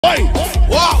Hey,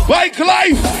 wow. Bike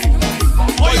life.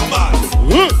 Why you mad?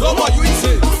 No more you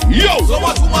insane. Yo. So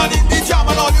much woman in the jam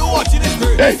and all you watching this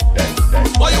great. Hey.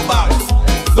 Why you mad?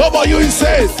 No more you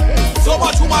insane. So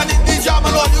much woman in the jam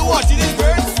and all you watching this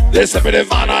great. They step in the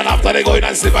man and after they go in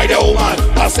and sleep by the woman.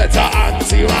 I said to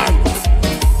auntie man.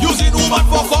 Using woman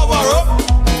for cover up.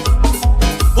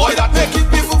 Boy that making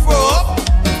people throw up.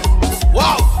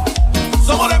 Wow.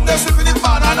 Some of them they sleep in the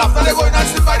man and after they go in and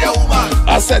sleep by their woman.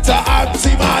 I said to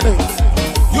auntie man.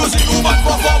 Using woman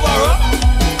for cover up.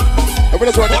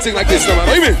 Everybody just want to sing like this, man.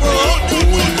 What do you mean?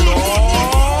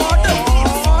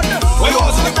 Where you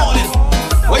was in the morning?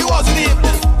 Where you was in the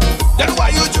evening? Then why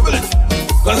you dribbling?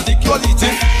 Cause I think you're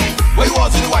eating. Where you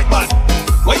was in the white man?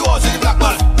 Where you was in the black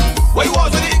man? Where you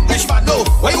was in the English man? No.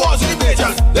 Where you was in the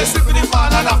Bajan? They sleep in the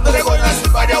man and after they go in and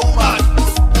sleep by their woman.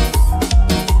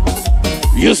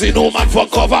 Using woman for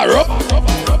cover up.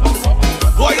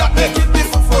 Boy that making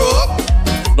people throw up.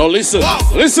 No, listen,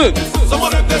 listen. Some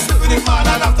of them they sleep in the man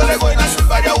and after they go in and sleep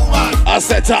by their woman. I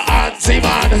said to auntie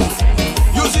man.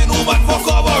 Using woman for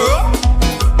cover up.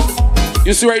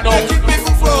 You see right now? Making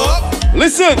people throw up.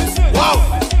 Listen. Wow.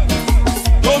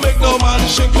 Don't make no man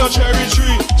shake your cherry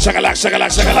tree. Shakalak, shakalak,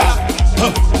 shakalak.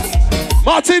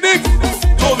 Martinique.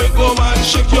 Don't make no man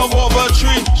shake your guava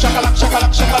tree. Shakalak,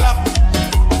 shakalak, shakalak.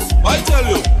 I tell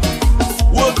you,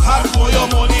 work hard for your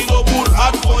money, no put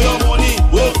hard for your money.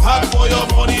 Work hard for your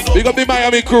money, no. Big up the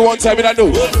Miami crew one time, I know.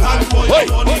 Work hard for your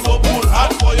money, no put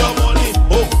hard for your money.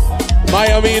 Oh.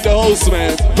 Miami in the house,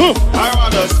 man. I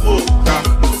rather smoke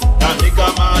than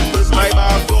nigga man, cause my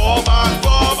back go back,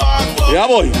 go back, go. Yeah,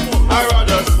 boy. I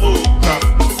rather smoke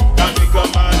than nigga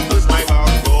man, cause my back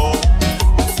go.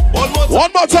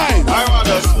 One more time. I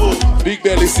rather smoke. Big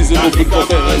belly season open for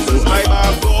belly. My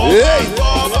back go, hey.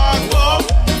 Go back, go.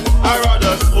 I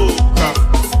rather smoke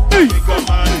than nigga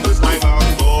man, cause my back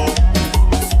go.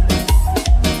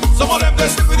 Some of them they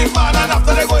sleep with the man and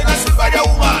after they go in and sleep by their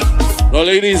woman. No,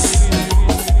 ladies.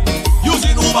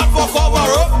 Using woman for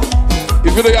cover up.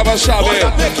 If you don't have a shower, you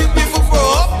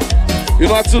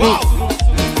know what to do. Wow.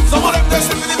 Some of them they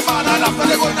sleep in the man and after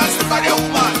they go in and sleep by their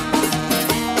woman.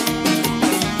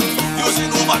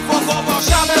 Using woman for cover.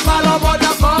 Jamais pas le bon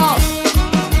d'accord.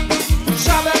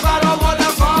 Jamais pas le bon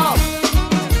d'accord.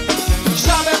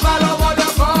 Jamais pas le bon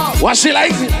d'accord. What she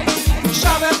like?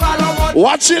 Jamais pas le bon.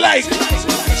 What she like?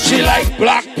 She like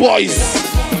black boys.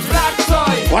 Black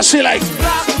toy. What she like?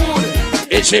 Black wood.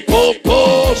 It's a pop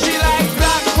pop. She like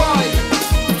black boy.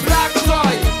 Black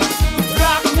toy.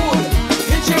 Black wood.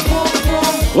 It's a pop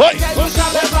pop. What?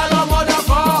 Jamais pas le bon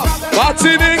d'accord.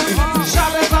 Martinique.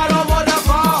 Jamais pas le bon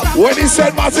d'accord. When he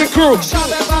said Martin Crew.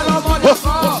 Jamais pas le bon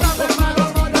d'accord.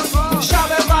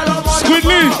 Jamais pas le bon.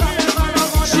 Squidly.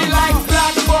 She like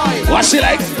black boy. What she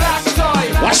like? Black toy.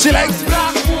 What she like?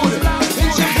 Black wood.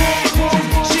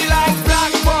 She like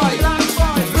black boy.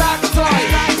 Black toy.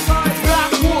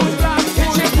 Black wood.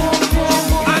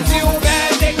 Anti ou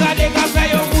belle dégradé café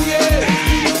yo bouillé.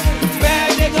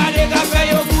 Belle dégradé café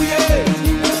yo bouillé.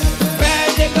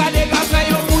 Belle dégradé café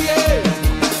yo bouillé.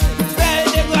 Belle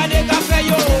dégradé café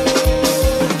yo.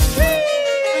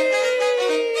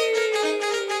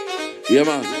 Yeah,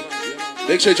 man.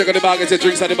 Make sure you check out the bar, get your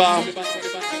drinks at the bar.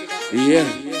 Yeah.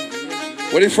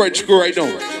 Where the French crew right now?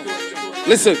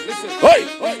 Listen. Hey.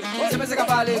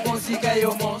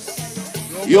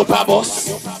 Yo pa boss.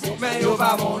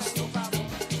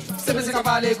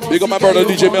 Big up my brother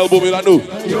DJ Melbourne, I know.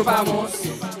 Yo vamos,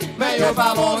 mais yo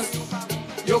vamos.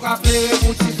 Yo ka play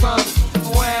bouti fam.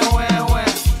 Ouais.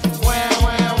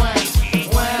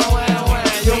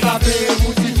 Yo ka play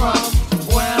bouti fam.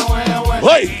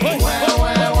 Ouais. Hey.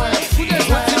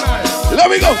 There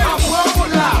we go.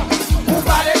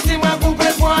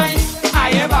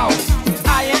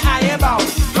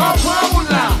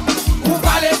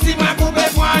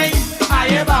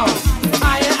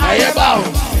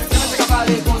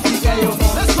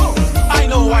 I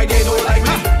know why they don't like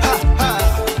me.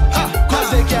 Cause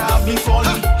they can't have me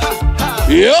falling.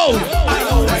 Yo. I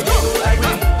know why they don't like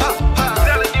me.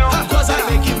 Cause I'm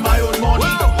making my own money.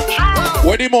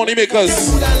 Where the money makers?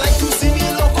 They would like to see me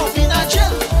lock up in a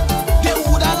jail. They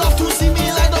would love to see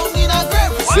me lie down in a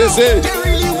grave. They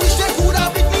really wish they could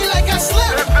have beat me like a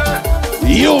slave.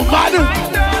 You mad?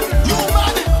 You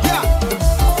mad? Yeah.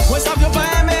 What's up, your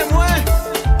family?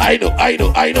 I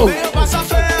know.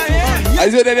 I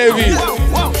said that every. They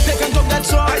can talk that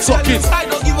song. Suck it. I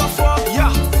don't give a fuck.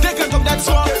 Yeah. They can talk that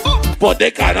song. But they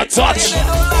cannot touch. They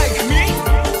don't like me.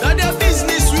 That their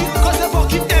business sweet. Cause they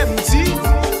fucking empty.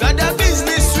 That their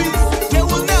business sweet. They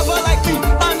will never like me.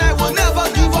 And I will never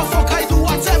give a fuck. I do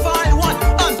whatever I want.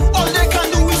 And all they can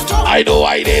do is talk. I know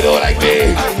why they don't like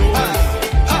me.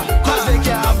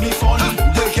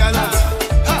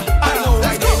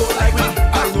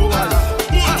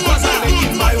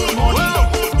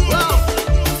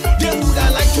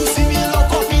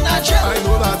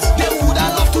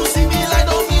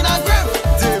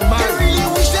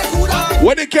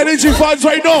 Where the Kennedy fans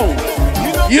right now?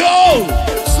 Yo!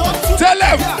 Tell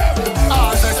them!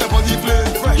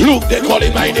 Look, they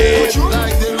calling my name.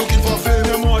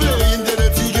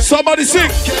 Somebody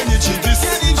sing!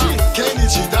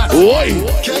 Oi!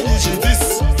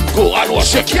 Go and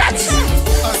wash your cats!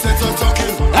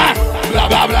 Ah! Blah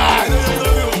blah blah!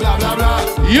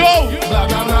 Yo! Blah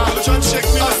blah blah!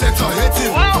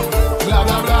 Blah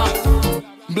blah blah!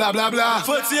 Blah blah blah!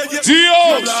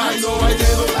 Dio!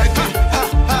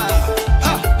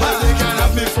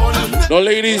 No,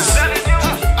 ladies,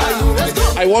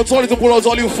 I want somebody to pull out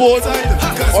all your phones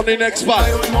on the next part.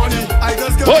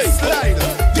 Boy!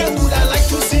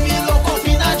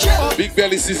 Big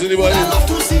belly season, anybody?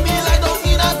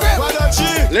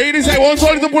 Ladies, I want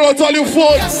somebody to pull out all your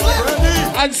phones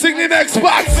and sing the next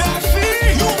part. I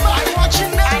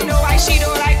know why she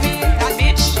don't like me, that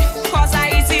bitch. Cause I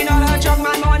eating all her drug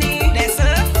man money. That's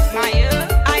her, my ear.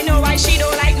 I know why she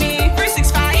don't like me,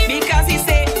 365. Because he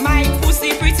say my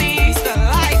pussy pretty. Still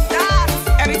like that.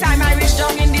 Every time I reach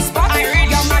down in this spot, I read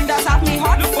your man does have me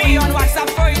hot. Be on WhatsApp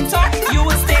for him talk. You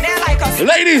will stay there like a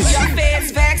ladies. Your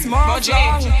face vex more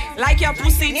long, like your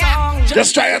pussy tongue.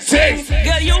 Just try and sing.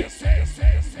 Girl, you.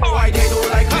 Why they don't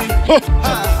like me?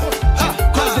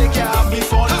 Cause they can't have me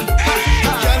fun. Can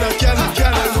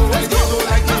I know why they don't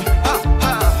like me?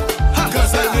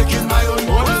 Cause I'm making my own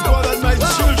money. God and my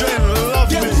children love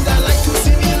me. They would like to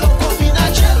see me lock up in a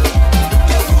jail.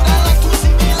 They would like to see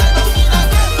me lock up in a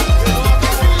jail.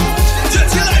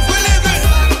 Just your life we living.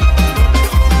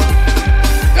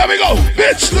 There we go,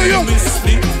 bitch, do you miss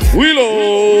me?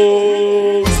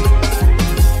 Willow.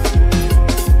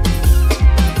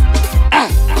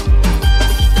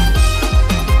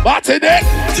 Martinet.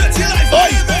 Oi.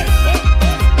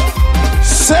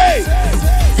 Say,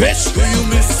 bitch, Do you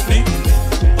miss me?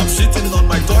 I'm sitting on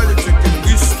my toilet drinking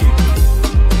whiskey.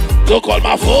 don't call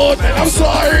my phone, man, I'm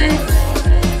sorry.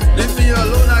 Leave me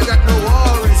alone, I got no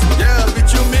worries. Yeah,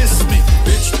 bitch, you miss me.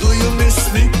 Bitch, do you miss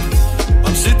me?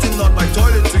 I'm sitting on my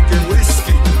toilet drinking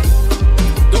whiskey.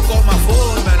 Don't call my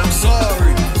phone, man, I'm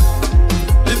sorry.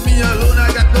 Leave me alone, I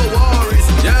got no worries.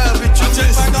 Yeah, bitch, you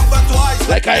miss my number twice.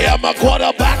 Like I am a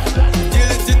quarterback.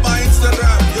 Deleted my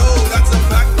Instagram, yo, that's a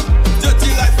fact.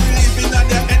 Dirty life we living and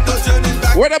there ain't no turning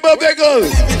back. Where the birthday girl?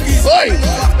 Oi. You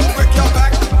have to break your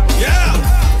back. Yeah.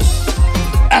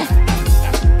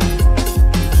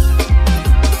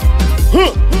 Huh.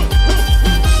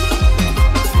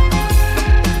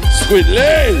 Squid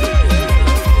Lane.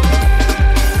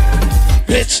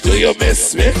 Bitch, do you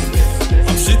miss me?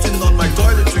 I'm sitting on my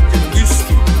toilet drinking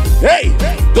whiskey. Hey,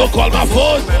 don't call my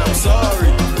phone. Man, I'm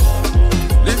sorry.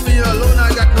 Leave me alone,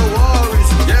 I got no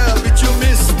worries. Yeah, bitch, you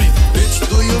miss me. Bitch,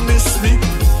 do you miss me?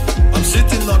 I'm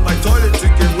sitting on my toilet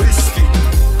drinking whiskey.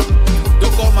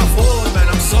 Don't call my phone, man,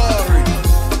 I'm sorry.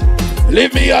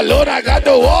 Leave me alone, I got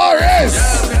no worries.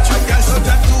 Yeah, bitch, you got some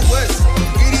time to waste.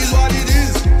 It is what it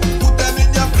is. Put them in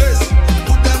their place.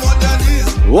 Put them on their knees.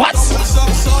 What?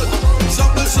 Some salt,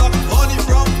 some honey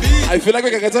from bees. I feel like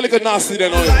we can get a little nasty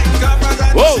then. Like cameras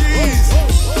and Whoa. cheese.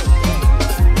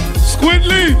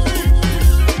 Squidly.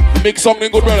 Mix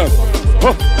something good, brother.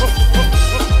 Huh.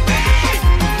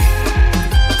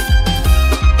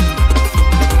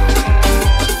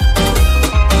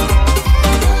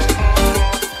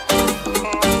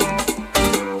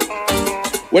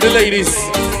 Where the ladies?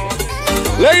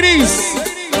 Ladies!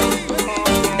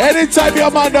 Anytime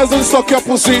your man doesn't suck your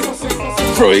pussy,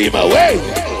 throw him away.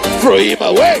 Throw him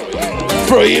away.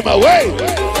 Throw him away.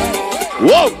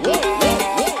 Whoa!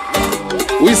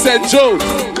 We said Joe.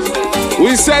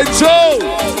 We said Joe.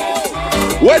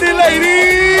 Where the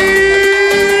ladies?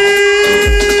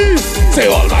 Say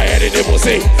all my head in the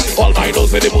pussy, all my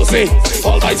nose in the pussy,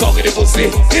 all my tongue in the pussy,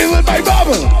 even my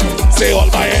bubble. Say all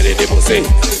my head in the pussy,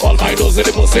 all my nose in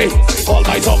the pussy, all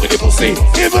my tongue in the pussy,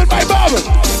 even my bubble.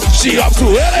 She up to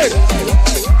it.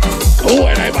 Oh,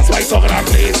 and I must my tongue in her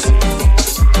place.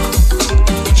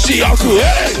 She up to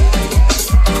it.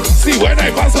 See when I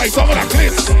pass my tongue in her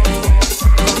place.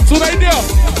 Tonight there,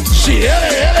 she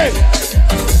it.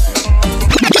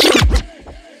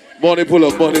 Money pull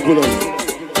up, money pull up.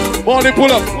 Money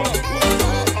pull up.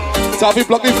 Taffy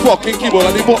block the fucking keyboard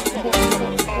and the button.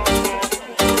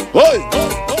 Oi!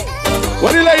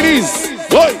 Where the ladies?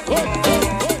 Oi!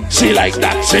 She like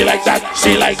that, she like that,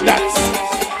 she like that.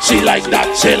 She like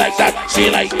that, she like that, she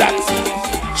like that.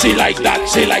 She like that,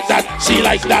 she like that, she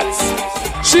like that.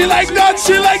 She like that,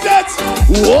 she like that.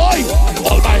 Why?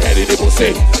 All my head in the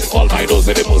pussy, all my nose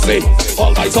in the pussy,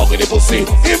 all my tongue in the pussy,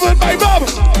 even my mom.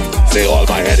 Say all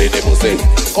my head in the pussy,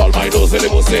 all my nose in the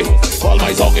pussy, all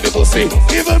my tongue in the pussy,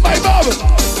 even my mom.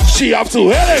 She up to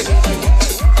hit it.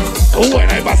 When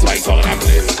I pass my tongue and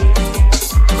place.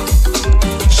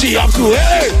 She have to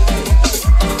hey.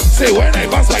 Say when I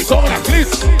pass my tongue and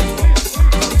place.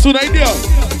 Tonight there.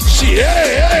 She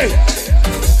hey.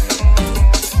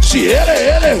 She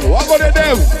hey. What about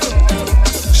them?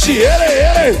 She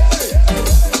hey.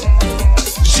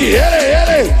 She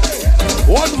hey.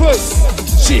 One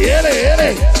verse. She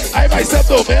hey. I myself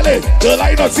don't melee. Girl,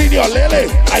 I not seen your lily.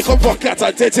 I come for cat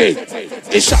and tete.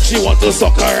 It's Shax, she want to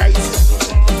suck her right.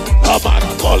 A man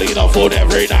calling her phone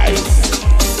every night.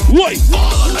 Why?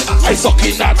 I suck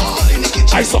in that.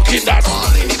 I suck in that.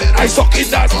 I suck in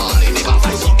that.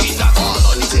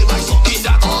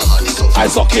 I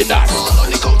suck in that.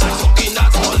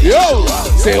 Yo,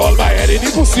 say all my head in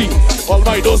the pussy, all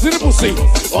my nose in the pussy,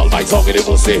 all my tongue in the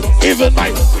pussy, even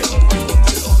my.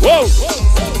 Whoa.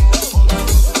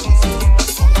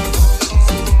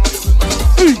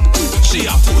 She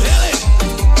up to hell.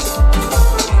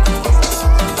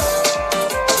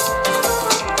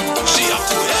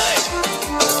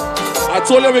 I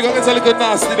told you we're gonna get a little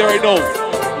nasty there right now.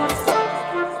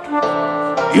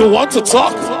 You want to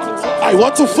talk? I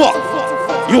want to fuck.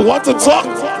 You want to talk?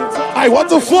 I want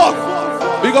to fuck.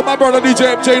 Big up my brother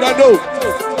DJ MJ, I know.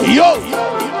 Yo!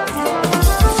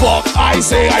 Fuck, I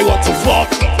say I want to fuck.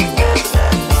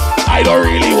 I don't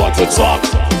really want to talk.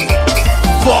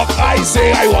 Fuck, I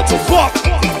say I want to fuck.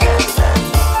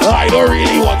 I don't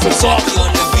really want to talk.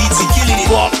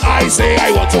 Fuck, I say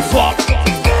I want to fuck.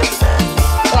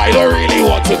 I don't really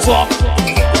want to talk.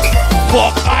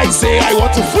 Fuck, I say I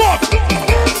want to fuck.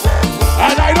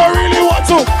 And I don't really want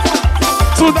to.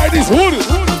 Tonight is wood.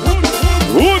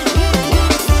 Wood.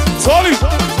 Sorry.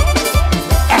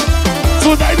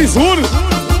 Tonight is wood.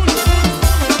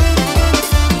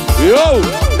 Yo.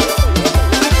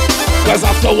 Cause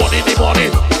after 1 in the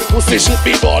morning, pussy should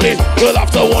be balling. Girl,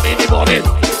 after 1 in the morning,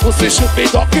 pussy should be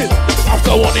talking.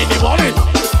 After 1 in the morning.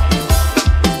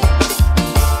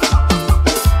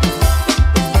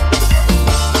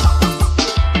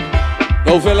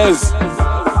 No, fellas,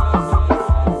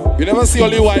 you never see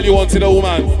only while you wanted a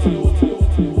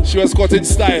woman. She was caught in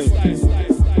style.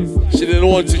 She didn't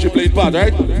want to, she played part,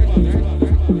 right?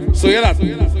 So hear that?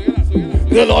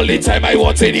 Girl, only time I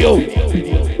wanted you,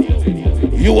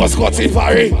 you was caught in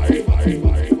Paris.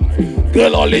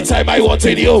 Girl, only time I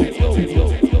wanted you,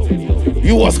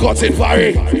 you was caught in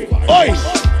Paris. Oi!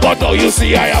 But now you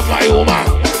see I have my woman.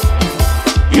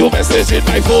 You message in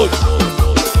my phone.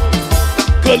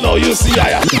 Girl, now you see I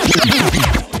am.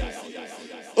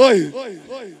 Oi!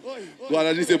 Go on,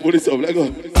 I just say put it up, let go.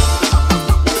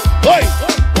 Oi!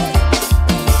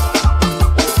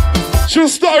 True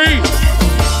story!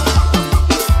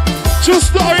 True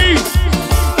story!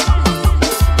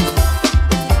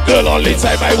 Girl, only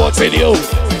time I wanted you,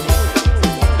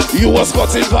 you was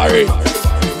caught in Paris.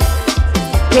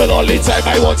 Girl, only time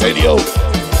I wanted you,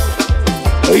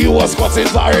 you was caught in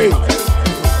Paris.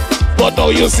 But now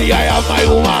you see I have my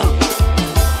woman.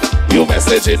 You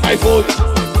message in my phone.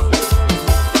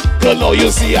 Girl, now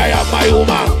you see I have my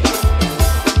woman.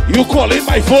 You call in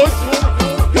my phone.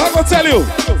 I'm gonna tell you.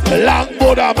 Long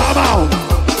Buddha mama.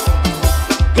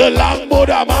 Girl, long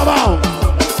Buddha mama.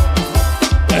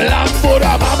 Long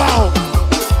Buddha mama.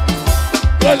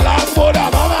 Girl, long Buddha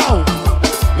mama.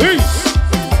 Peace.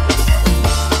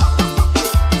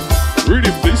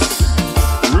 Riddim this.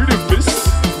 Riddim this.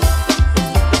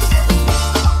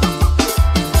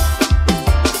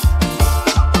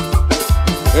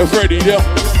 Hey, Freddy, yeah.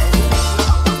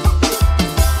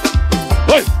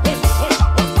 Hey.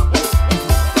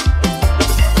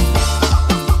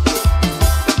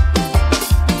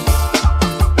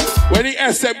 Where the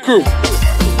SM crew?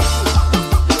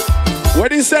 Where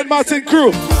the St. Martin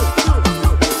crew?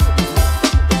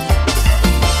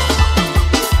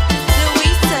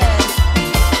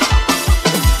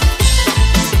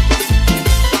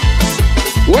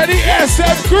 Where the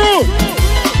SM crew?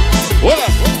 Hold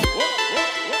on.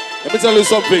 Let me tell you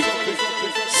something.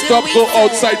 Stop go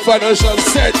outside financial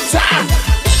center.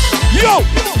 Yo!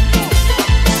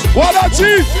 What a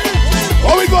chief!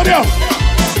 How we go there?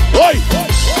 Oi!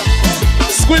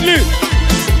 Squidly!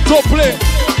 Don't play.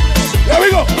 There we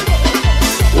go.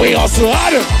 We hustle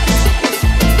harder.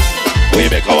 We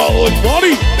make our own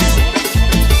money.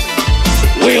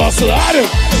 We hustle harder.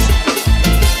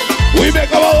 We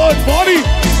make our own money.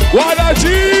 What a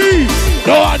G!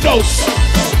 No handouts.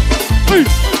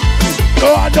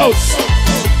 No handouts.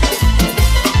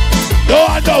 No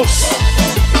handouts.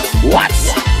 What?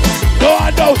 No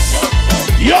handouts.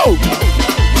 Yo!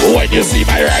 When you see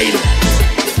my ride,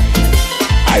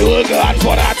 I work hard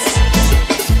for that.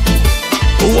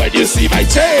 When you see my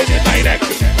chain in my neck,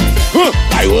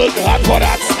 I work hard for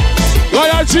that.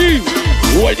 What a G! G,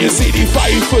 when you see the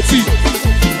 540,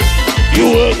 you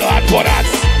work hard for that.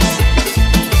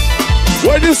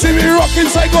 When you see me rocking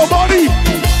psycho body,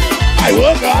 I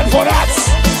work hard for that.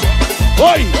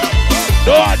 Oi,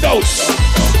 no handouts.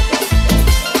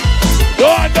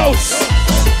 No handouts.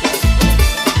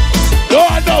 No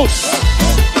handouts.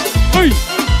 Oi,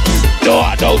 no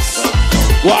handouts.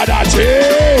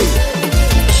 Guadache.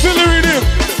 Feel the rhythm.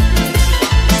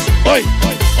 Oi.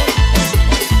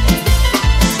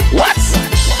 What?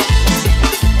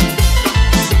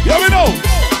 Yeah, we know.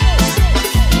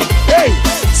 Hey,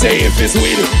 say if it's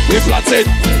weed, we plant it.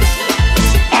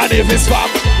 And if it's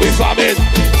farm, we farm it.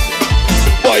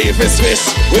 Boy, if it's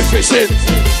fish, we fish it.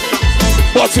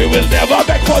 But we will never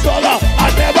beg for dollar.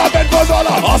 And never beg for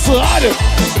dollar. Hustle hard.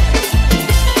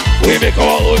 We make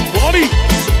our own money.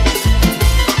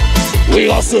 We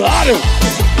hustle hard.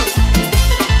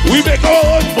 We make our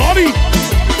own money.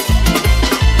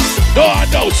 No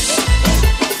handouts.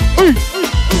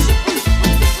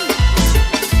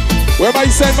 Where my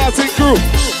St. Martin crew?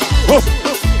 Oh.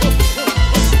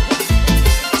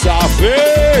 Taffy.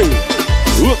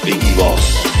 Look, Biggie Boss.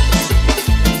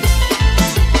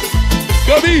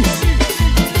 Gubby.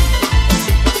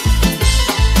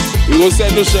 We go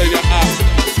send the show in your app.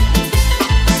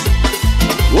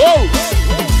 Whoa.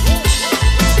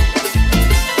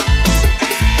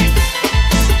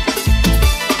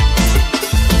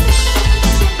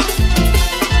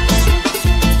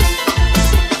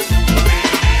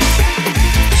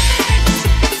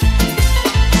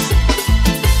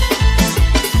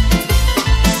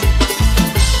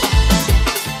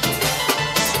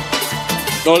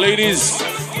 Now ladies,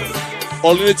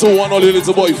 all the little one, all the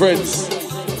little boyfriends,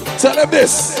 tell them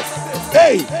this.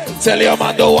 Hey, tell your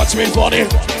man don't watch me funny,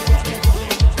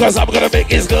 cause I'm gonna make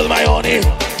his girl my honey.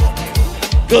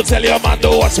 Girl, tell your man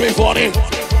don't watch me funny,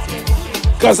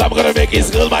 cause I'm gonna make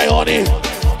his girl my honey.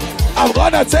 I'm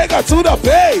gonna take her to the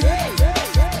bay,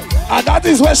 and that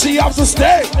is where she has to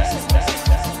stay.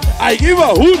 I give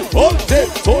her hood, hold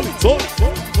it,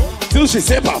 till she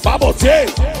say pa fabote.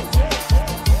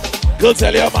 Girl,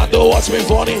 tell your man don't watch me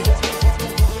funny,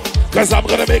 cause I'm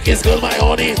gonna make his girl my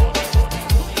honey.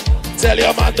 Tell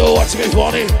your man don't watch me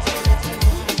funny,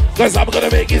 cause I'm gonna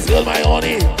make his girl my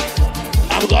honey.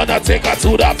 I'm gonna take her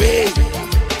to the bay,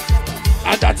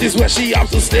 and that is where she has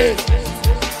to stay.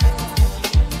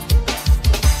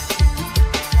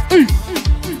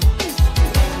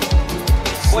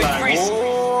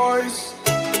 Boys,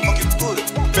 fucking good.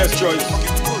 Best choice.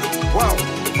 Fucking good. Wow.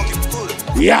 Fucking good.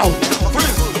 Yeah.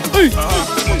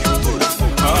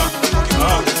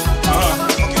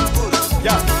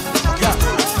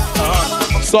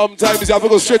 Sometimes you have to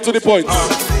go straight to the point.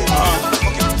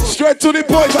 Straight to the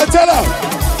point, I tell her.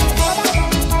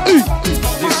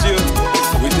 This year,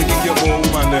 we're taking care of our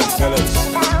woman, them fellas.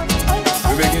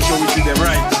 We're making sure we treat them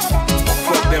right,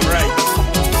 fuck them right,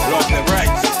 love them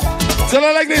right. Tell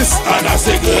her like this. And I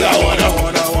say, girl, I wanna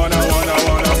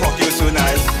fuck you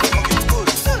tonight.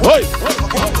 Hey.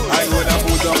 I wanna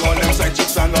put them on them side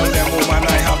chicks and all them woman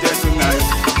I have there tonight.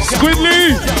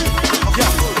 Squidly.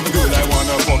 Girl, I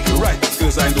wanna fuck you right,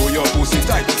 cause I know your pussy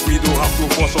tight. We don't have to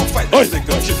force or fight. Let's take a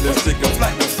trip, let's take a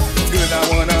flight. Girl, I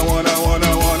wanna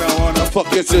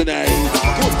fuck you tonight.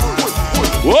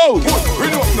 Whoa.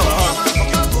 Read up now.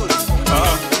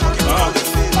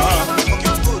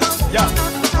 Yeah.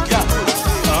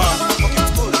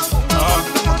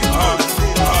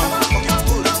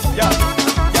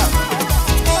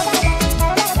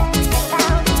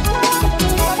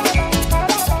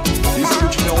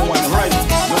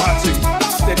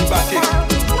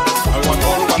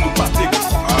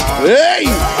 Hey!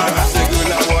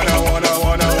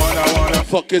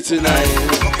 Fuck it tonight.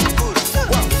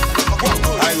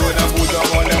 I wanna put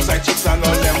them on them side chicks and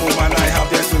all them woman I have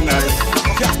there tonight.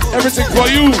 Everything for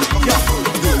you.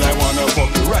 Girl, I wanna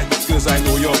fuck you right, cause I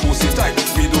know your pussy tight.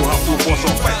 We don't have to force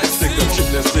or fight. Let's take a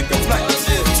trip, let's take a flight.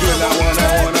 Girl, I wanna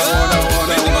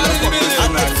fuck you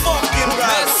tonight.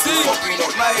 Fucking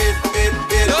up my head, fucking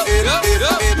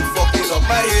up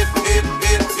my head,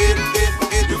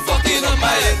 you fucking up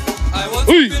my head. I want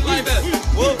to feel my bed.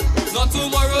 Whoa. Not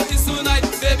tomorrow, it's tonight.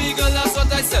 Baby girl, that's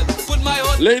what I said. Put my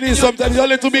own. Ladies, sometimes you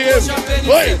need to behave.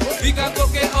 Wait. We can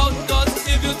cook it outdoors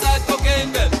if you tight cocaine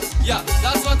in bed. Yeah,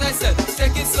 that's what I said.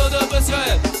 Take it slow, don't bust your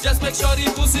head. Just make sure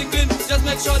the pussy clean. Just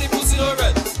make sure the pussy don't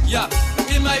red. Yeah,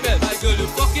 in my bed, my girl, you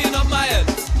fucking up my head.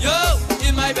 Yo,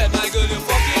 in my bed, my girl, you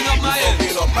fucking up my head.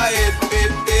 Fucking up my head,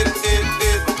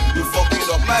 you fucking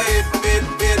up my head, you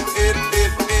fucking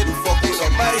up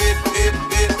my head,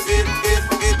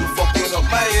 you fucking up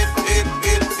my head,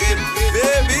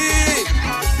 baby,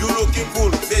 you looking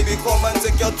cool, baby, come and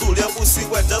take your tool, your pussy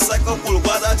wet just like a pool.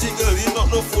 What a jiggle, he not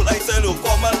no fool. I tell you,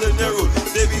 come and learn your rule.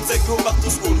 Baby, take you back to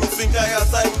school. You think I have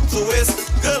time to waste?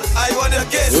 Girl, I want your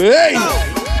kiss. Hey! Now.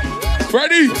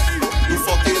 Freddy! You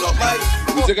fucking up my.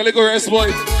 You take a little rest, boy.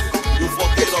 You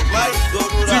fucking up my. Don't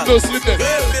do that. Go sleep then.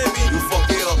 Girl, baby, you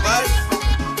fucking up my.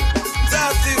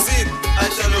 That is it. I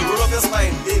tell you, roll up your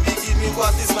spine. Baby, give me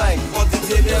what is mine. What the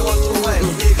baby I want to find.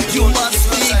 Baby, You must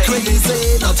be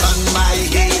crazy, not on my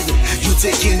head. You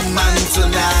taking man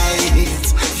tonight.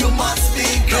 You must be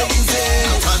crazy,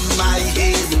 not on my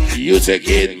head. You take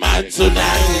it, man,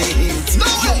 tonight. No.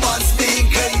 You must be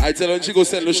crazy. I tell her she go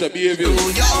send Lucia behavior. To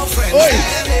your friends, Oi.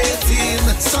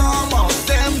 some of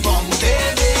them bomb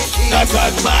baby. Not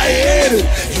on my head.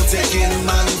 You taking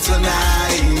man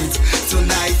tonight.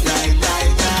 Tonight, night,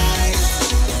 night, night.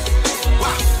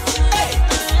 Wow. Hey,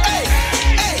 hey,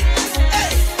 hey,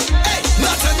 hey, hey.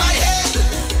 Not on my head.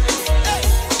 Hey,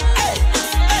 hey,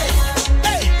 hey, hey,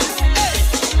 hey.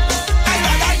 I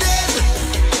got a dead.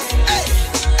 Hey,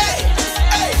 hey,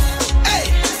 hey, hey,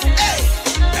 hey.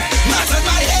 Not on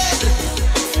my head.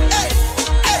 Hey,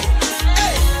 hey,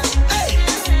 hey, hey,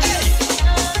 hey.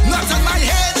 Not on my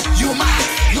head. You mad?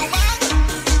 You mad?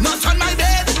 Not on my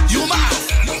bed. You mad?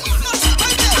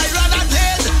 I rather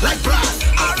dead like Brad.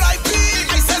 R.I.P.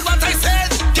 I said what I said.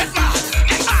 Get mad.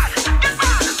 Get mad. Get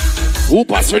mad. Who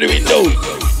passed through the window? Who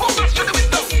runs through the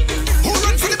window? Who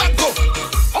run through the back door?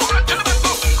 Who run through the back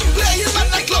door? Playing man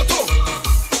like Lotto.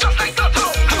 Just like Lotto.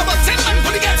 I'm about 10 man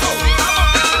for the ghetto.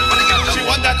 She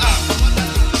want that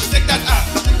she take that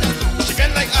she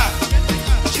bend like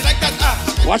she like that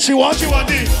What she want? She want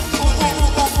it.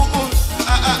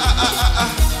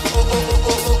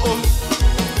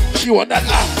 She want that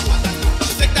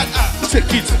She take that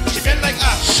Take it. she bend like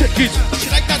Shake it. she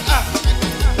like that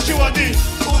she want it.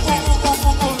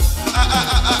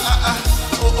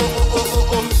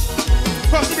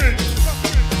 Cross the bridge.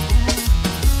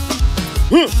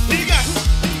 Niggas.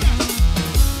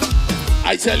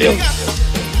 I tell you.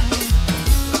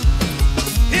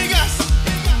 Niggas.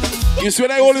 You see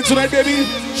what I hold it tonight, baby?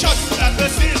 Shots that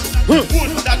machine. Wood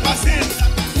that machine.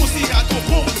 Pussy had to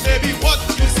boom. Baby, what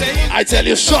you saying? I tell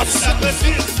you, shots. That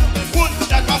machine. Wood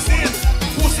that machine.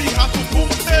 Pussy had to boom.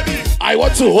 Baby, I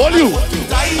want to hold you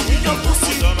die in your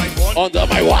pussy. under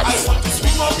my watch. I want to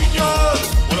swim up in your.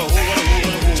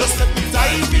 Just let me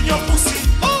dive in your pussy.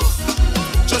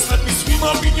 Just let me swim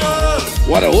up in your.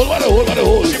 What a hole, what a hole, what a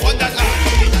hole. She want that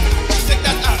she take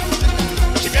that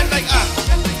she bend like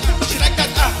she like that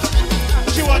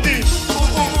she want it.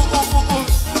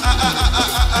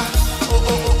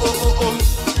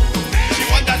 She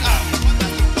want that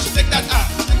she take that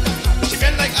she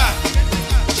bend like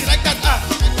she like that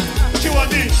she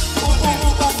want it.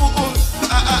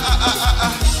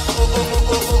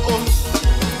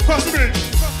 Cross the bridge.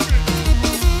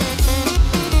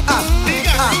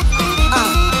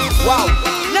 Wow,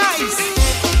 nice.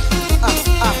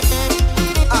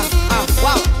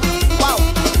 Wow, wow.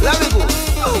 Let me go.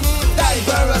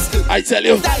 Diverse. I tell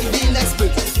you, Diving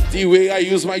expert. the way I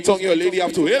use my tongue, your lady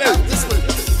have to hear it.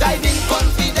 Diving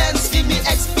confidence, give me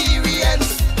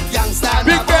experience. Youngster,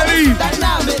 Big belly. that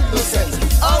now make no sense.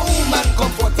 A woman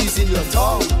comfort is in your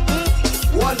tongue.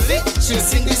 One lick, she'll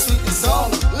sing this sweet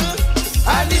song.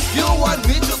 And if you want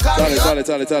me to carry on,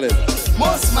 Tell it.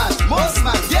 most man,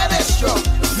 get it strong.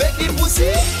 Make the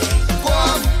pussy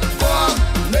come,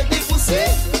 make the pussy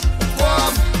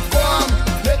come,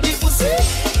 make the pussy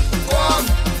come,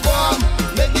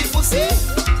 make the pussy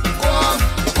come,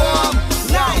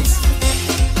 nice.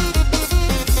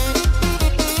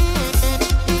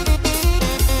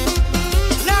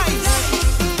 Nice.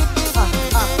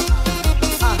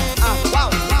 Wow.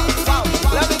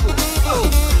 Let me go.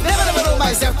 Never know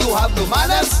myself to have no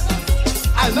manners.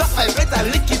 I'll not vibrate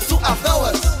and lick it too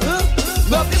afterwards.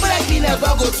 No people like me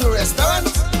never go to restaurant.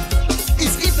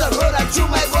 It's if the road and chew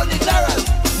my body ignorant.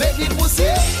 Make the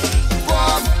pussy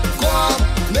come,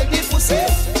 make the pussy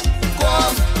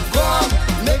come,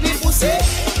 make the pussy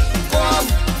come,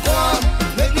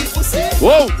 make the pussy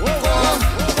Whoa. come.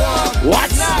 What?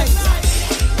 Nice.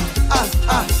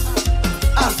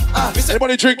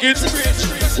 Anybody drinking?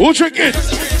 Who drinking?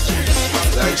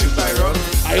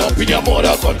 I up in your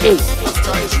mother country.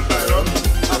 After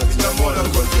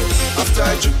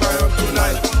I drink my rum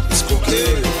tonight, it's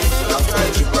cocaine. After I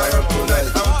drink my rum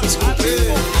tonight, it's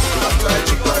cocaine. After I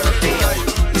drink my rum tonight,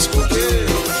 it's cocaine.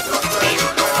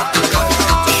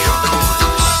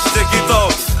 Take it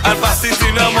out and pass it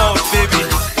in your mouth, baby.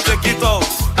 Take it out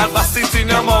and pass it in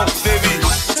your mouth, baby.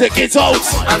 Take it out.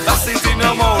 And pass it in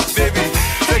your mouth, baby.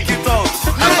 Take it out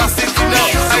and pass it in your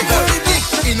mouth.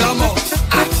 In a mouth,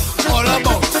 all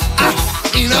about,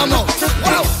 in a mouth.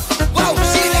 Wow.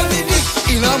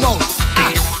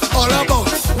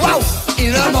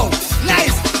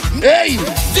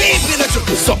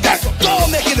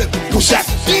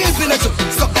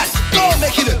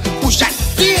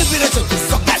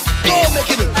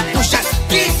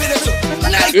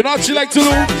 You know what she like to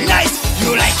do? Nice.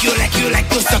 You like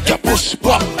to suck your push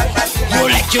pop. You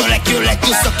like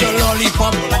to suck your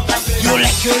lollipop. You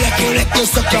like to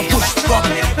suck your push pop.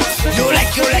 You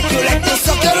like to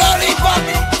suck your lollipop.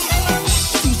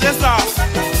 Sucesa,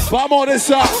 Vamos de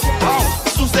esa.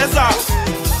 sucesa,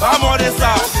 vamos de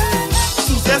esa.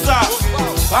 Sucesa,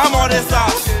 vamos de esa.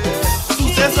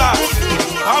 Sucesa,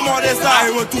 vamos de esa.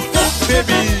 I want to fuck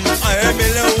baby. Mais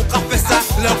là on a fait ça,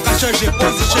 là on a changé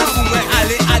position pour moi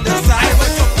aller à danser. I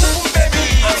want to fuck baby.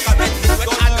 On a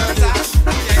fait à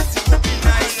danser.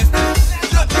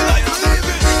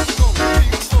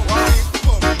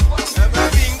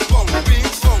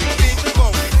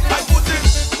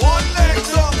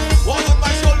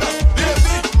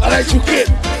 I like to get.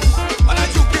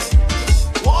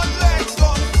 One leg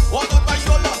up, one on my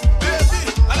shoulder, baby.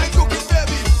 I like to get,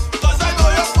 baby. Cause I know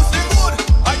your pussy good.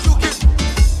 I took it.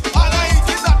 And I eat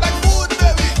it not like food,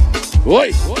 baby. Oi.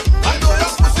 I know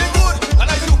your pussy good. And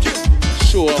I took it.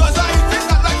 Show up. Cause I eat it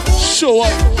not like food. Show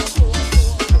up.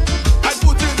 I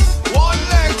put in one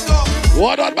leg up,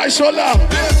 One on my shoulder.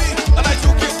 baby. And I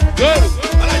took it. Good.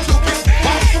 And I took it.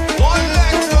 One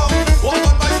leg up, one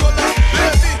on my shoulder,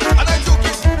 baby. And I took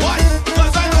it. Why?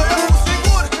 Cause I know your pussy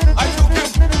good. I took it.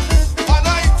 And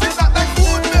I eat it not like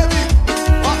food, baby.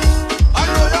 I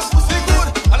know your pussy good.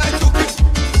 And I took it.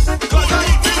 Cause I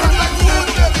eat it not like food,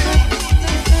 baby.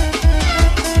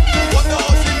 Wonder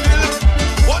how she feeling.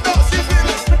 Wonder how she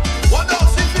feeling. Wonder how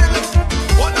she feeling.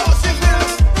 Wonder how she feeling.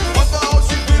 Wonder how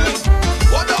she feeling.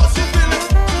 Wonder how she feeling.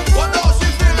 Wonder how she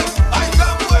feeling. I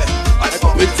can't wait. I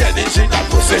fuck With tennis in that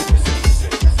pussy.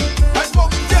 I fuck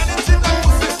with tenants in that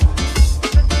pussy.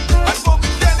 I fuck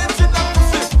with tenants in that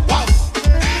pussy. Wow.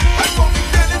 I fuck with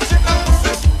tenants in that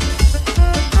pussy.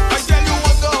 I tell you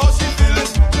wonder how she feeling.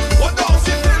 Wonder how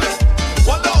she feeling.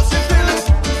 Wonder how she feeling.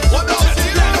 Wonder how she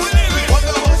feeling.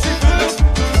 Wonder how she feeling.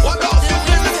 Wonder how she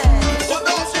feeling.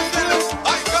 Wonder how she feeling.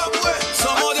 I can't wait.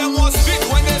 Some of them want speak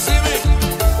when they see me.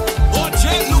 But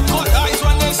Jane look hot eyes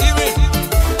when they see me.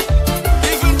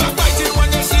 Even backbiting when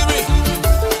they see me.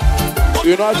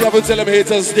 You know what you have to tell them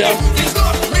haters there? It's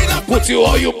not me that Put you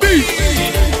all you be.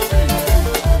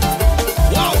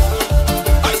 wow.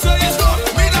 I say it's not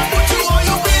me that put you on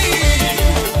your feet.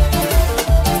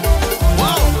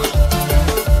 Wow.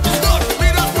 It's not me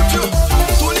that put you.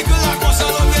 Too little like what's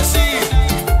all of the sea.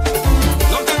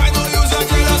 Long time I know use your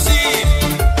jealousy.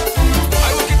 I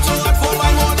will keep so hard for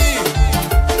my money.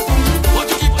 But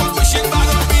you keep on wishing bad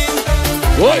on me.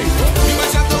 Oi. You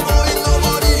myself don't know in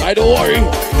nobody. I don't worry.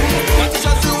 That is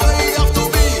just the way it have to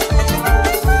be.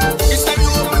 It's time you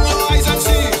open your eyes and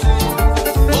see.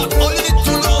 But all you need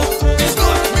to know is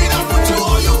not me that put you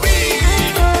on your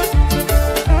feet.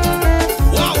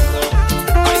 Wow.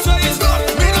 I say it's not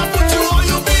me that put you on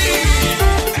your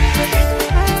feet.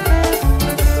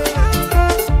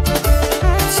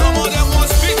 Some of them want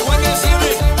speak when they see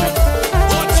me.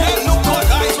 But Jane look hot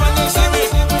eyes when they see me.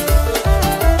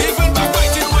 Even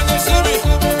backbiting when they see me.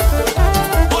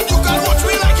 But you can watch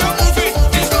me like you're moving.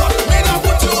 It's not me that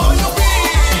put you on your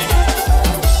feet.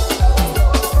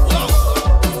 Wow.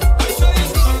 I say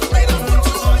it's not me that put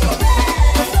you on your feet.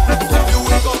 When you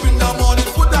wake up in the morning,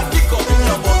 put that kick up in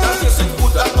your butt. That's just it,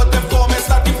 put that but them comments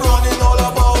that keep running all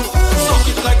about. Suck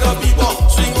it like a bebop,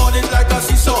 swing on it like a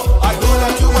seesaw. I know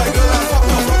that you my girl, I fuck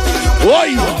you from till you Oi.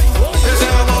 they say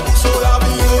I'm a book, so that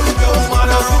be you, if your woman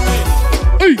around me.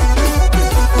 Hey.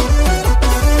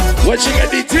 What you get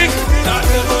the tick? That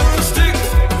never to stick.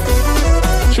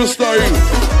 True story.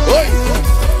 Oi.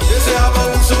 They say I'm a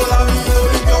book, so that be you,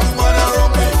 if your woman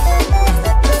around me.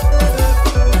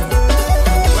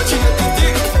 What you get the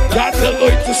dick? Got the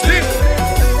Lloyd to stick.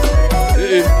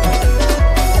 Hey.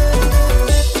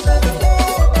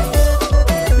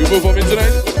 You move for me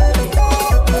tonight?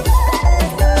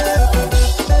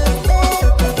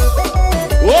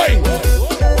 Oi.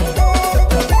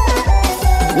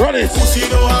 Run it. Pussy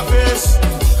no have face.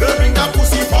 Girl, bring that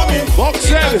pussy for me. Box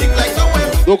Eat that head. dick like a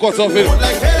whip. Don't cut off it.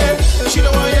 Like hey, she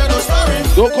don't want hear no story.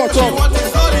 Don't cut She off. want it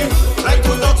starting. Like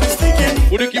two dogs is sticking.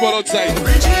 Put the keyboard outside.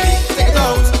 Reach it, take it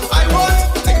out. I want,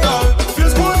 take it out.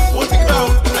 Feels good, won't take it out.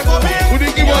 I come in. Put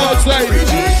the keyboard outside. Reach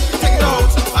it, take it out.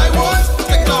 I want,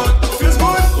 take it out. Feels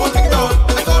good, won't take it out.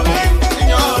 I come in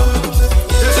your house.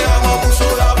 They say I'm a bush, so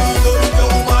that be you, if your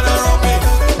woman around me.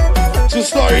 True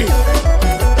story.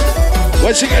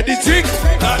 When she get the tick?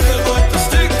 That girl going to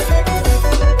stick.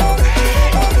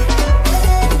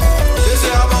 They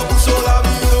say I'm a bush, so that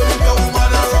be you, if your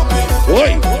woman around me.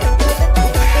 Oi.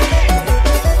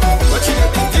 But she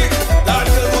get the dick, that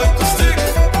girl going to stick.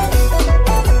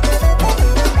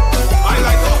 I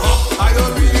like to hop, I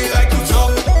don't really like to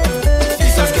chop.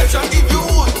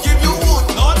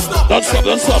 Don't stop,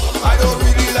 don't stop. I don't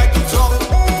really like to talk.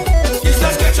 It's a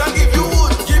sketch I give you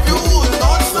wood,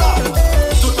 don't stop.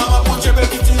 Tout mama puche pe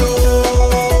kitio.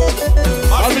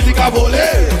 Malfinica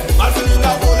volé.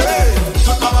 Malfinica volé.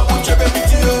 Tout mama puche pe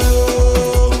kitio.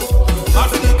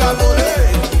 Malfinica volé.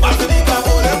 Malfinica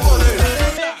volé volé.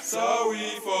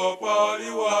 Sorry for party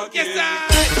walking.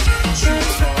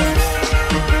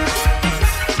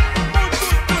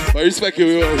 I respect you,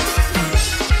 yo.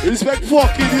 Respect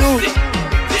fucking you.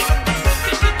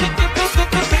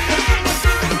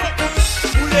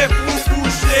 Voulez-vous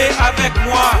coucher avec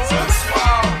moi ce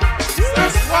soir?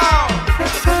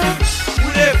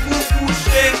 Voulez-vous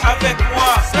coucher avec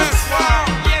moi ce soir?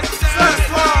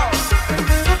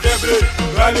 Kebe,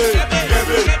 rale,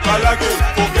 kebe, balage,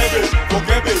 kebe,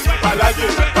 balage,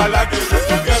 balage,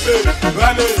 kebe,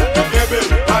 rale, kebe,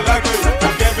 balage,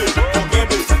 kebe,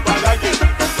 balage.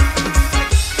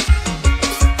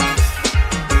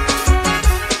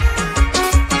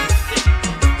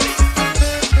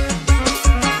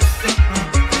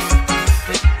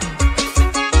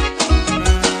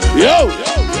 Yo!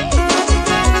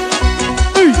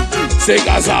 Say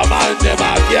Gaza man, them a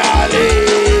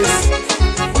gyalis.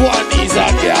 Quan is a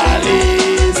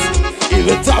gyalis.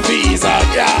 Even Taffy is a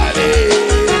gyalis.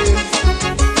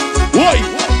 Why?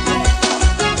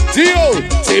 Tio,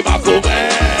 c'est ma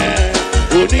commère.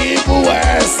 On y pour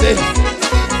rester.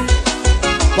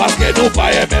 Parce que nous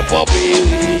pas aimer pour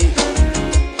payer.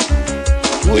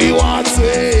 We want to.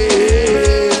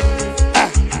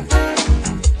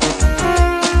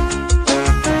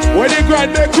 When you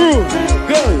grind the crew,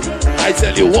 good. I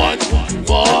tell you one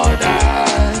more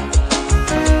night.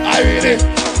 I really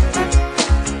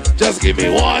just give me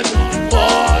one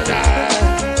more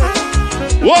night.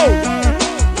 Whoa!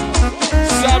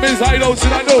 Sammys Hideout,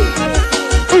 should I know?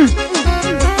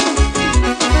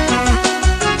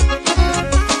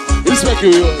 Respect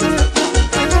you, yo.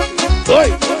 Oi!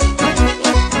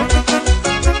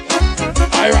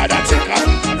 I rather take a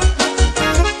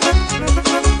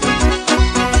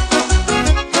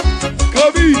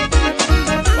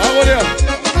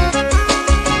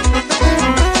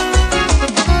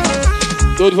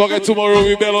don't forget tomorrow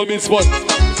we bell on mid spot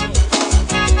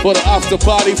for the after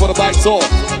party for the bike tour.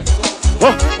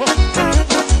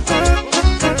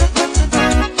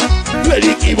 Let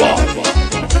it keep on.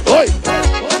 Oi.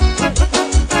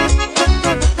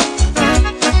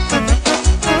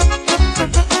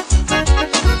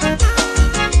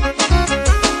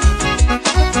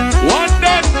 One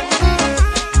done.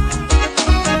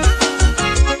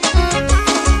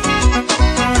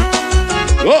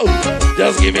 Oh,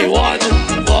 just give me one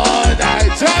more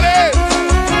night, Johnny.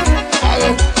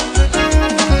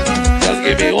 Just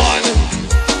give me one.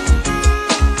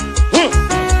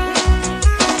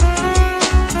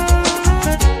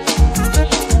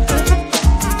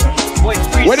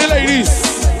 Where the ladies?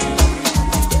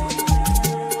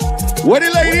 Where the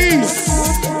ladies?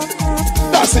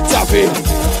 That's it, Taffy.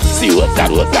 See what that.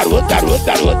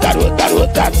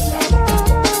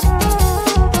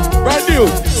 Brand new.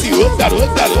 See what that.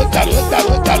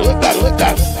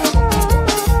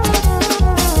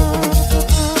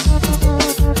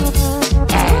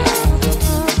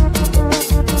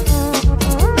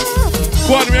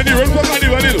 Quan, we are the road for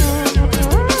Carnival.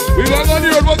 We are on the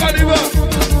road for Carnival.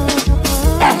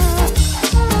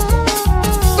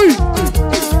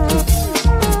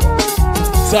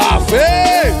 Taffy!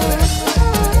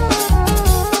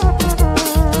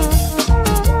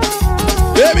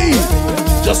 Baby,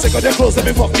 just take out your clothes and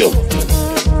me fuck you.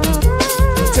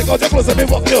 Take out your clothes and me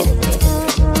fuck you.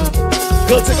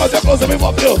 Girl, take out your clothes and me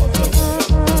fuck you.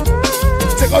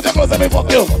 Take out your clothes and me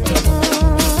fuck you.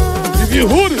 Give you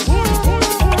hood.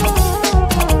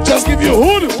 Just give you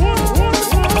hood.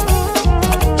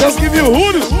 Just give you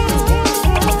hood.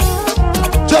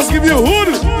 Just give you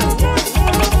hood.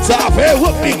 Taffy,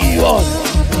 what big you on?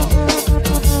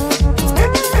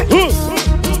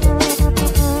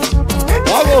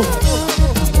 Bravo.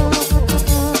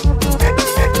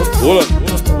 Hold on.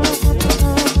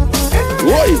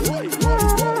 Oi.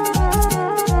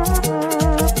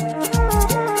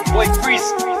 Boy, freeze.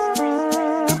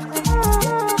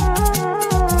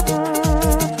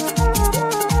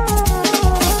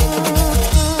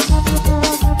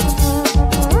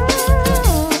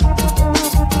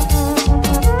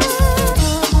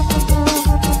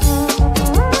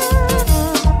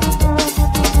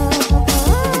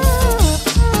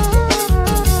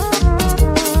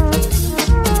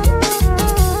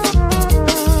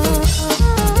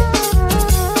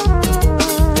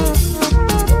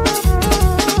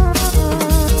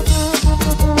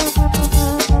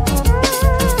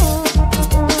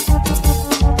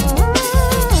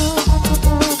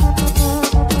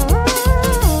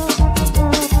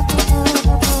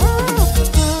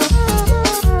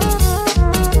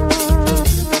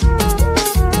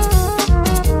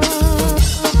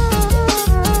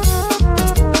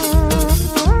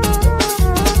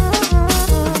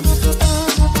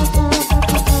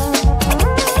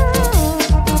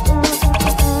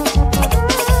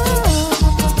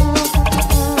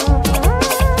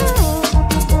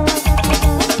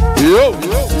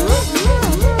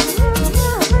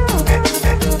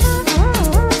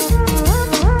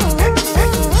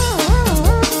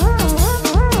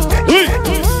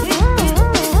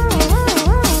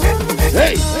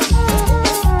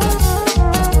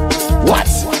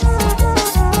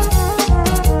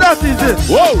 That is it.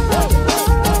 Whoa.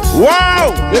 Wow.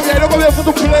 Baby, I don't come here for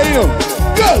to play you.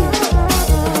 Go.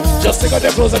 Just take out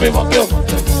your clothes and me fuck you.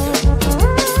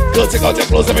 Go take out your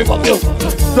clothes and me fuck you.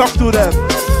 Talk to them.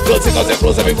 Go take out your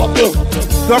clothes and me fuck you.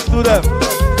 Talk to them.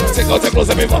 Take out your clothes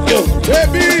and me fuck you.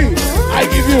 Baby, I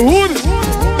give you hood.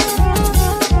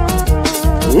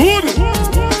 Hood.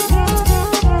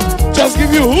 Just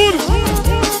give you hood.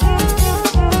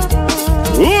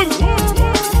 Hood.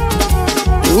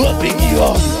 What big you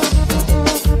are.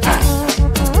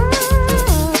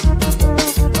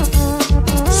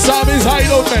 Sammys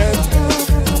Hideout, man.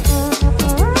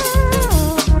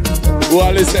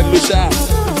 Well, listen, Lucia.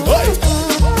 Hey.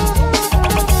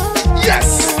 Yes.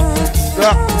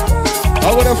 Yeah.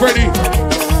 How about Freddy?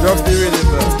 Just the rhythm,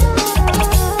 man.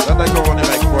 That I go on in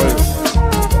like for you.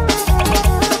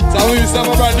 Tell me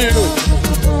something about you.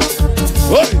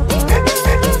 Hey.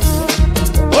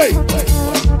 Hey.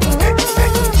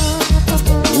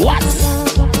 What?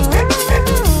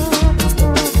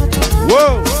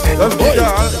 Whoa. Let's go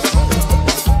down.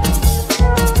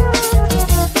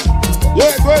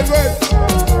 Wait.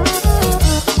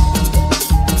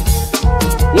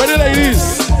 Where the ladies?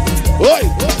 Oi!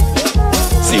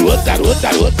 See what that.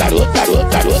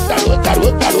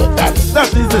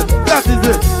 That is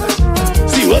it.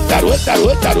 See what that.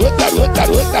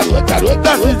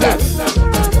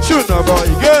 Shoot now, boy,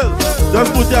 girl.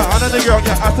 Just put your hand on the ground,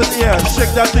 your ass in the air.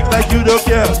 Shake that thing like you don't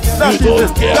care. That is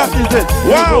it.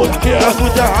 Wow. Just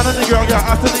put your hand on the ground, your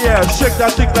ass in the air. Shake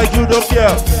that thing like you don't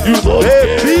care. You don't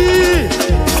care. Baby.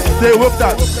 Say whip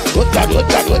that.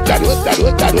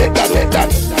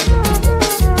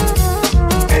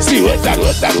 See what that.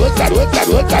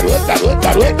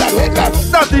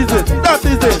 That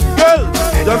is it. Girl.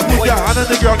 Just put your hand on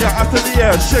the ground, your ass in the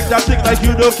air. Shake that thing like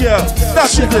you don't care. That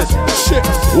is it. Shit.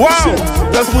 Wow.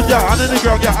 Just put your hand on the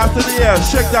ground, your ass in the air.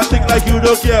 Shake that thing like you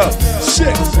don't care.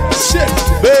 Shit.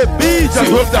 Baby,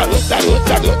 just whip that.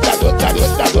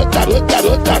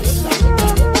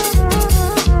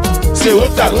 See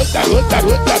what that.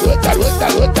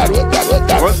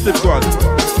 One step one.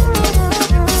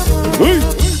 Hey.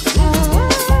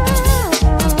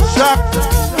 Shax.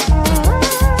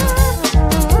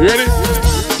 You ready?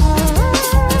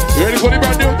 You ready for the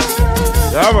brand new?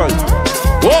 Yeah, man.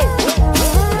 Whoa!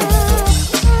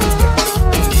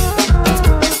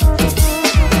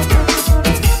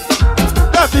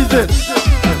 That is it.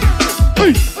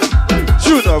 Hey!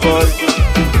 Shoot now, boy.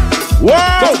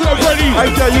 Wow! Go to the Freddy. I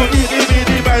tell you, eat,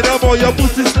 my no boy, your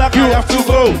pussy slack, you have to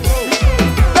go.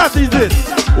 That is it.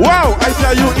 Wow! I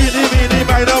tell you, eat,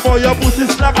 my no boy, your pussy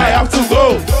slack, I have to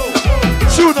go.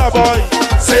 Shoot now, boy.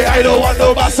 Say I don't want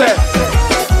no basset.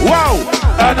 Wow!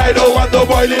 And I don't want no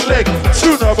boiling leg.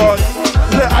 Shoot now, boy.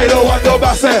 Say I don't want no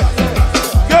basset.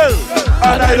 Girl!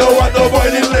 And I don't want no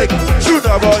boiling leg. Shoot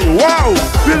now, boy. Wow!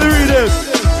 Feel the rhythm.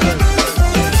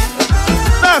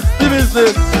 That's the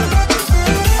business.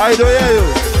 I don't hear you.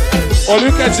 All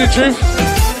you catch the drift.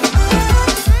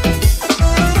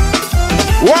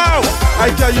 Wow! I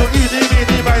tell you, eat,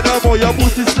 my no boy, your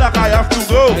pussy slack, I have to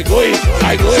go. I go in.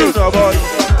 Shoot now, boy.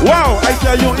 Wow! I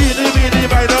tell you, eat,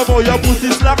 my no boy, your pussy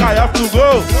slack, I have to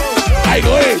go. I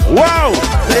go in. Wow!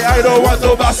 Say I don't want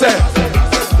no basset.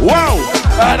 Wow!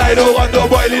 And I don't want no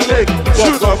boiling leg.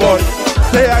 Shoot now, boy.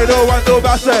 Say I don't want no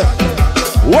basset.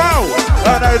 Wow!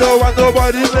 And I don't want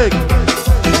nobody leg.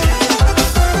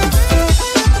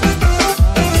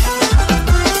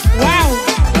 Wow.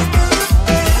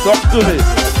 Talk to me.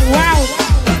 Wow.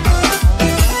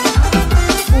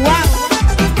 Wow.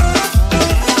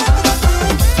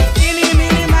 Mini,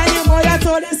 man, you boy, I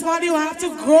told this one you have to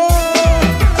grow.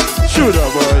 Shoot now,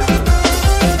 boy.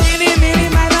 Mini,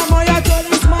 man, boy, I told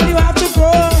this one you have to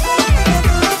grow.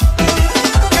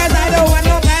 Cause I don't want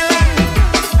no parent.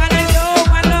 And I don't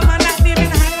want no man that live in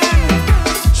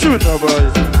Highland. Shoot now, boy.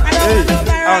 Hey,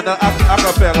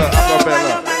 acapella.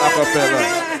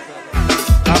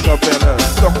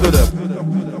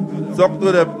 Talk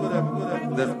to them.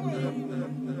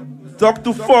 Talk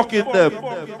to fucking them.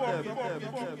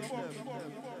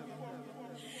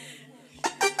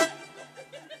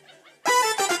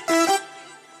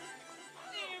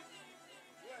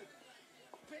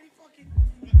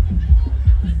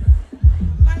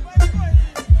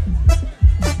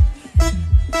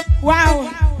 Wow.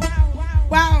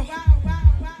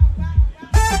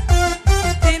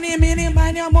 Mini,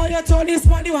 man, your mother told this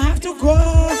one you have to go.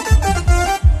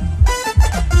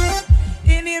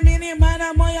 Mini, man,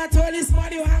 your mother told this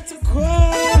one you have to go.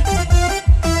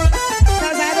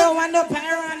 Cause I don't want no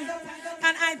parent.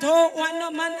 And I don't want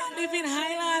no man that live in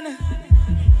Highland.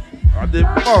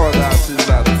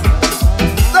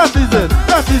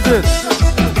 That is it.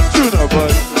 Shoot now,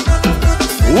 boy.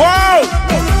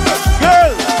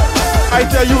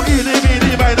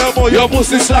 your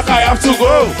pussy slack, I have to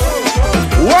go.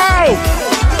 Wow!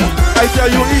 I tell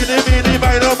you, eeny,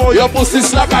 miny, mo. Your pussy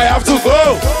slack, I have to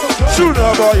go.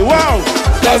 Shooter boy, wow!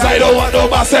 Cause I don't want no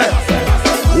bassett.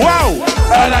 Wow!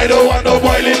 And I don't want no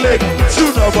boiling leg.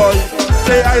 Shooter boy,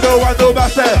 say I don't want no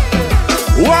bassett.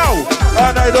 Wow!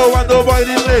 And I don't want no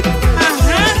boiling leg.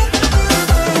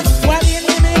 Well,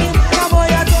 my boy,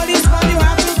 I told this man you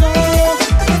have to go.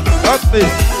 That's me.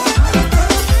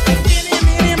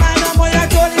 My boy, I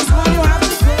told this man you have to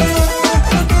go.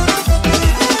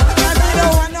 Cause I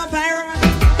don't want no pirate.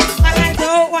 And I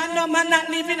don't want no man that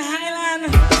live in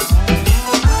Highland.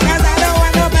 Cause I don't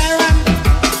want no pirate.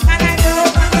 And I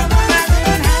don't want no man that live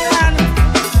in Highland.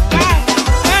 Wow.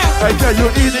 I tell you,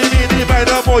 eeny,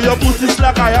 miny, mo. Your pussy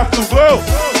slack, I have to go.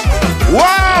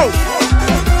 Wow!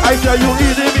 I tell you,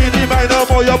 eeny, miny,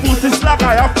 mo. Your pussy slack,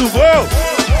 I have to go.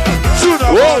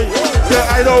 Shooter boy, yeah,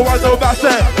 I don't want no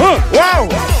bassett. Wow!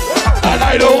 And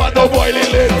I don't want no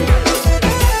boiling leg.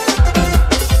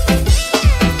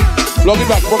 Plug it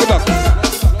back, plug it back.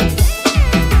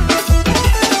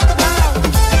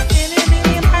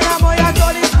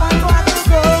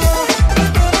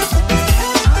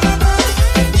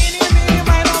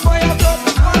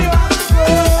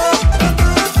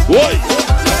 Why?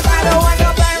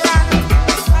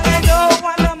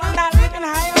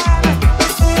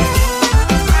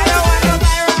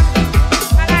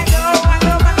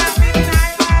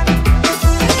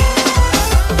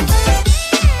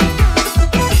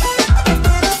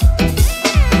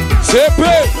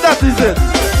 That is it.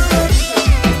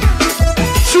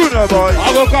 Shooter boy. I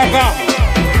go kaka.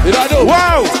 Did I do?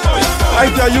 Wow! I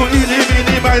tell you, eeny,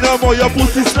 miny, mo. Your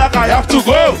pussy slack, I have to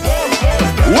go.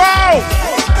 Wow!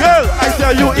 Girl, I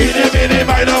tell you, eeny,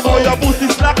 miny, mo. Your pussy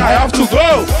slack, I have to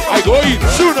go. I go in.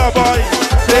 Shooter boy.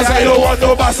 Cause I don't want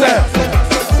no bassett.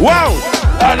 Wow!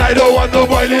 And I don't want no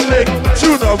boiling leg.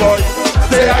 Shooter boy.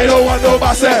 Say I don't want no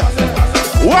bassett.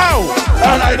 Wow!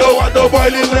 And I don't want no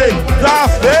boiling leg.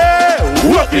 Taffy!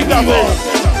 Working that man.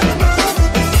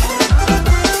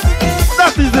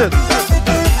 That is it.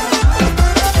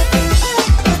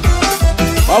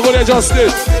 I'm gonna adjust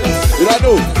it. Did I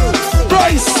know?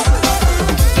 Price.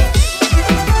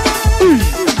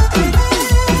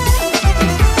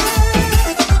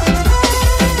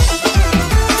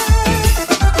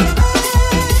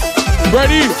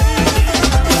 Freddy.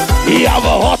 He have a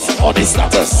hot on his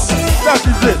status. That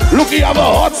is it. Look, he have a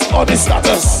hot on his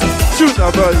status.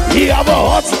 Shooter boy. He have a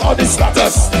hot on his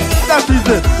status. That is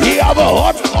it. He have a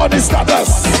hot on his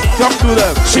status. Talk to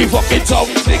them. She fucking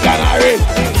tongue, dick and Harry.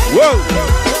 Whoa!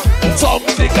 Tongue,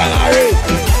 dick and Harry.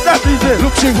 That is it.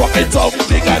 Look, she fucking tongue,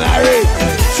 dick and Harry.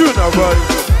 Shooter boy.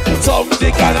 Tongue,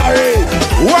 dick and Harry.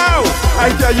 Wow! I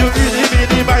tell you,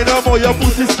 eeny, miny, mo. Your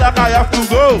pussy slack, I have to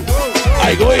go.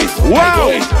 I go in. Wow! I go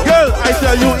in. Girl, I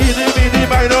tell you, eeny,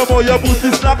 miny, mo. Your pussy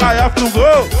slack, I have to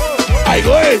go. I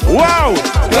go in. Wow!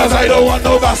 Cause I don't want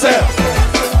no bassett.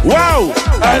 Wow!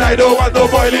 And I don't want no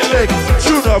boiling leg.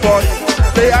 Shooter boy.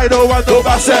 Say I don't want no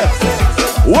bassett.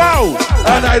 Wow!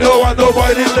 And I don't want no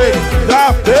boiling leg.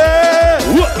 Taffy!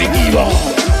 What the evil?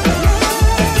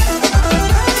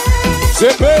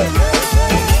 Zip it.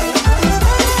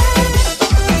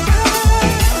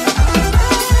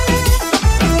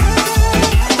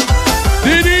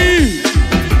 Diddy!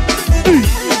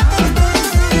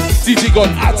 TT got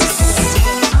artists.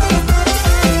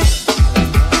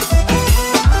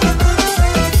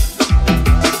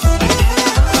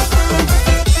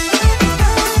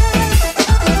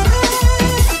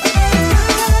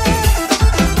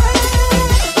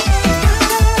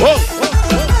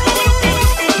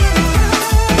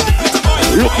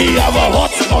 Look, he have a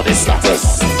hot on his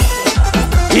status.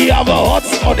 He have a hot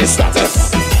on his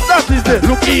status. That is it.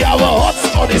 Look, he have a hot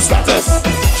on his status.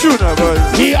 Shooter boy.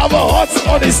 He have a hot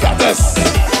on his status.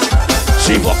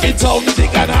 She fucking tongue,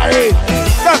 dick and Harry.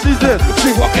 That is it.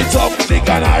 She fucking tongue, dick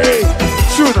and Harry.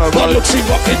 Shooter But boy. look, she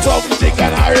fucking tongue, dick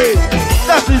and Harry.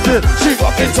 That is it. She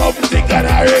fucking tongue, dick and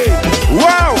Harry.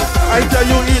 Wow! I tell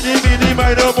you, eeny,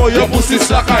 miny, mo. Your pussy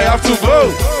slack, I have to go.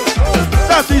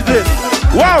 That is it.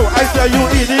 Wow! I tell you,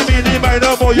 eeny, miny,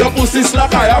 mo. Your pussy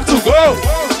slack, I have to go.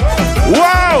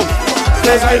 Wow!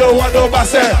 Cause I don't want no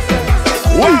bassett.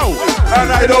 Wow!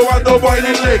 And I don't want no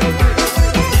boiling leg.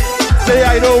 Say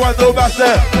I don't want no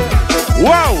bassett.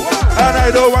 Wow! And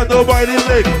I don't want no boiling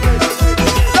leg.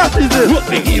 That is it. What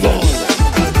the evil?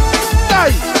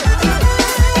 Nice!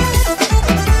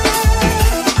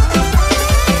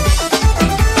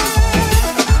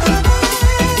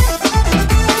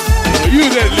 You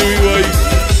that Louis boy.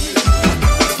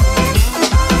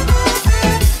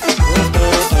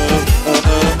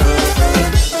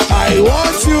 I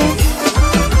want you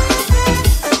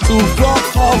to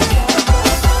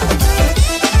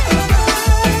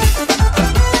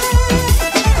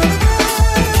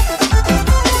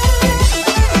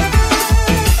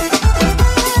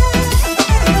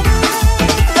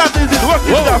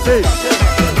Taffy.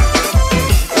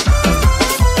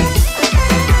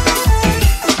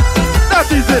 That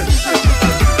is it.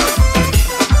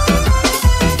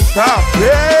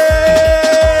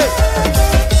 Taffy.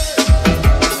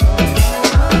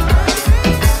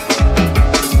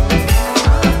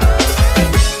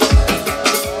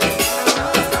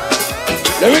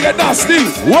 Then we get nasty.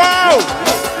 Wow!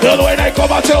 Girl, when I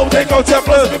come out home, take out your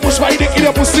clothes, let me push my dick in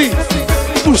your pussy.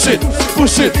 Push it,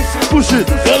 push it, push it.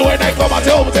 Girl, when I come out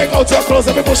home, take out your clothes,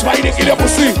 let me push my dick in your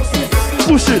pussy.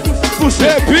 Push it, push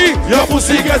it. Baby, your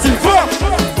pussy getting fucked.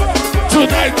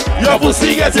 Tonight, your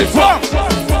pussy getting fucked.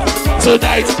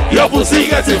 Tonight, your pussy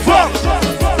getting fucked.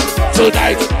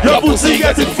 Tonight, your pussy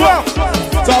getting fucked.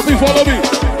 Taffy, follow me.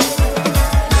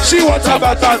 She wants a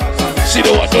bad man. She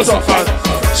don't want no some fun.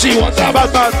 She wants a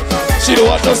bad man. She don't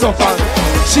want no some fun.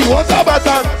 She wants a bad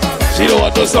man. She don't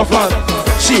want no some fun.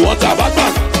 She wants a bad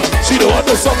man. She don't want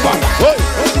no some fun. Hey.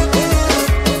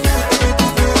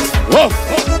 Whoa.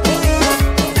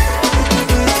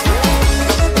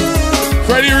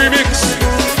 Freddy remix.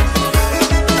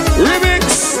 Remix.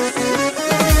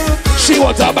 She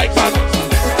wants a bike man.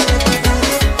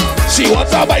 She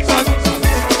wants a bike man.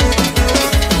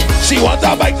 She wants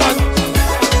a bike man.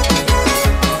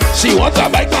 She wants a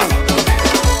bike man.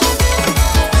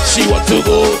 She wants to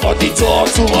go on the tour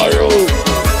tomorrow.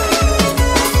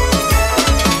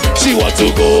 She wants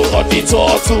to go on the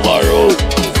tour tomorrow.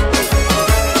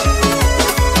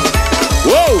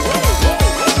 Whoa!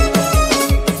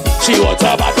 She wants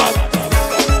a bad man.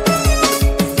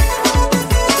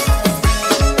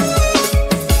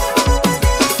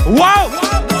 Wow!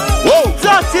 Whoa!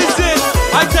 That is it!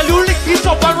 I tell you, lick it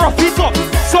up and rough it up.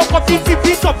 Somebody tip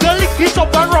it up, girl, lick it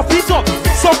up and rough it up.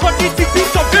 Somebody tip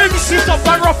it up, girl, lick it up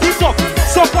and rough it up.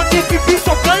 Somebody tip it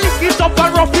up, girl, lick it up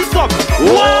and rough it up.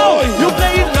 Wow! You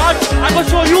playing large, I'm gonna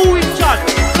show you in chat.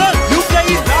 Girl, you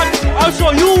playing large, I'll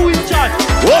show you in chat.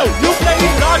 Whoa! You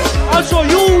playing large, I'll show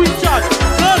you in chat.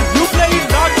 Girl, you playing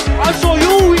large, I'll show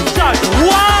you in chat.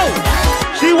 Wow!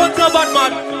 She wants a bad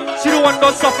man, she don't want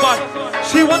no soft man.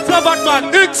 She wants a bad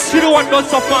man, she don't want no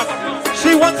soft man.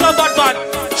 She wants a bad man.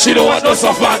 She don't want no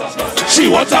soft man. She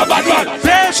wants a bad man.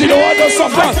 Baby, She don't want no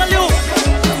soft I man. tell you,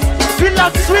 feel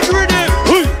that sweet rhythm.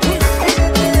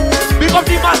 Big up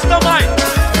the mastermind.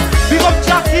 Big up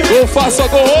Jackie. Go fast or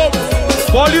go home.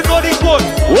 All you know the code.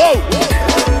 Whoa!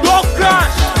 Don't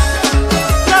crash.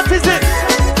 That is it.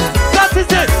 That is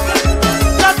it.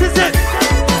 That is it.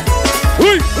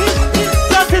 Hey.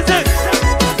 That is it.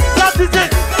 That is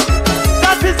it.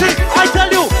 That is it. I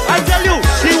tell you,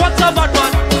 she wants a bad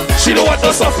man. She don't want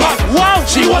no soft man. Wow.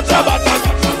 She wants a bad man.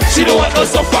 She don't want no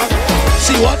soft man.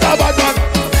 She wants a bad man.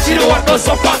 She don't want no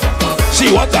soft man.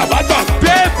 She wants a bad man.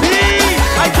 Baby,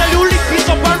 I tell you, lick it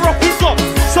up and rough it up.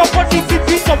 Somebody tip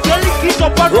it up, girl, lick it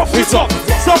up and rough it up.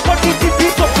 Somebody tip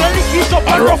it up, girl, lick it up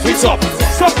and rough it up.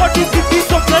 Somebody tip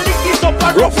it up, girl, lick it up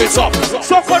and rough it up.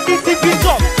 Somebody tip it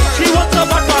up. She wants a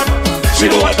bad man. She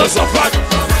don't want no soft man.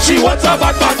 She wants a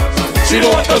bad man. She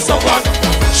don't want no soft man.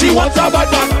 She wants a bad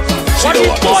man. She don't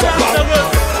want no soft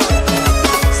man.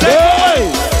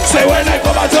 Hey! Say when I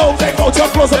come at home, take out your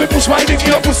clothes, let me push my dick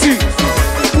in your pussy.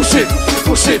 Push it,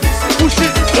 push it, push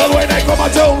it. Girl, when I come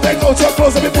at home, take out your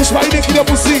clothes, let me push my dick in your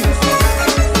pussy.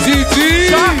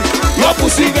 TT, your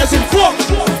pussy getting fucked.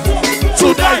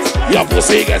 Tonight, your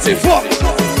pussy getting fucked.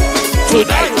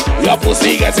 Tonight, your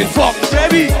pussy getting fucked.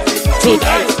 Baby,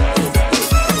 Tonight.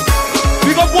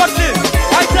 we got what this.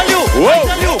 I tell you,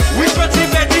 which one's the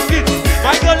benefit?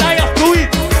 My girl, I have to it.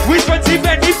 Which one's the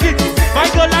benefit? My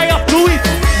girl, I have to it.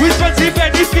 Which one's the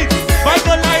benefit? My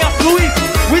girl, I have to it.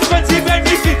 Which one's the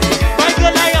benefit? My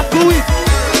girl, I have to it.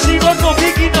 She don't know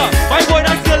beginner. My boy,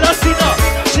 that girl a sinner.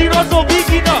 She don't know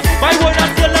beginner. My boy,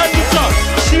 that girl a eater.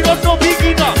 She don't know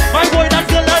beginner. My boy, that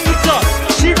girl a eater.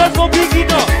 She don't know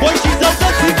beginner. Boy, she's a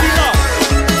dirty killer.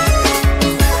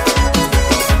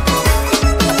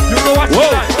 You know what she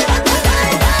like?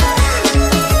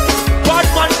 Bad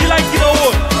man, she like in her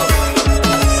own.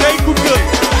 Say good girl.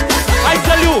 I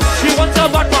tell you, she wants a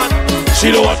bad man.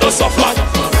 She don't want no soft man.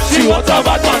 She wants a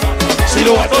bad man. She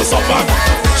don't want no soft man.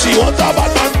 She wants a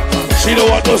bad man. She don't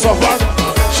want no soft man.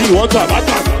 She wants a bad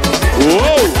man.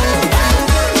 Whoa!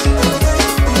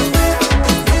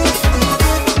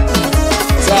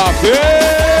 Taffy!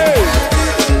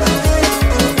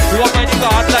 You want my nigga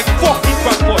act like fucking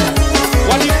bad boy.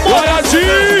 What the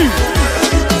fuck?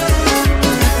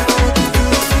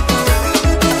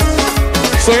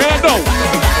 So you don't know.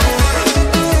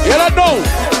 You don't know.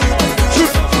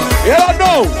 You don't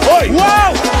know. Oi.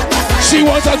 Wow! She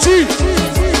wants a G.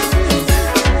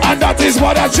 And that is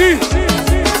what a G.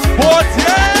 But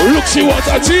yeah! Look, she wants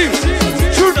a G.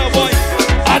 True now, boy.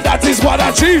 And and that is what I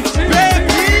achieve.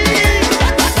 Baby!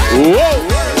 Whoa!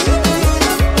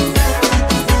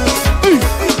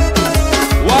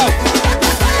 Wow!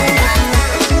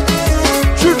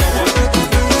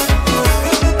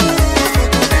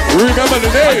 Remember the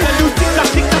name.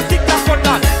 Tic-tac on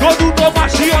that. Don't do no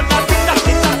machine on that. Tic-tac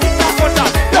on that.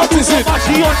 That is it.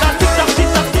 Machine on that.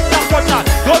 Tic-tac on that.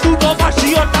 Don't do no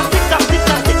machine on that. Tic-tac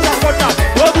on that.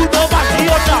 Don't do no machine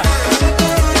on that.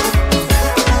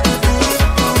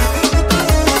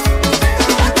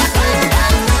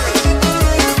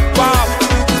 Wow.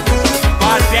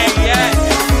 Bad day, yeah.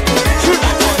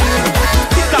 Tic-tac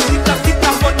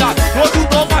on that. Don't do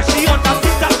no machine on that.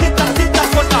 Tic-tac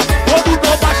on that. Don't do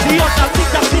no machine on that.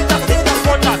 Tic-tac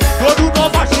on that. Don't do no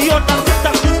machine on that.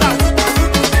 Tic-tac.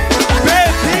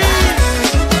 Baby.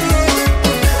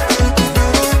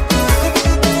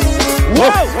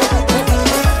 Wow.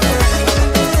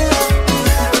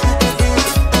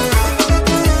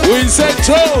 We said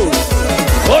Joe.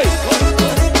 Oi.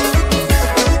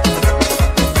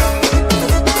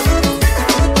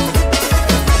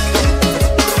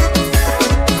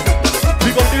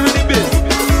 Big up the Riddim Biz.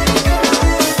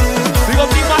 Big up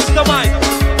the mastermind.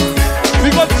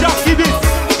 Big up Jackie Biz.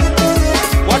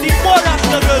 What the more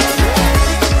after this?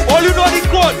 All you know the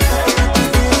code.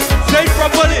 Say it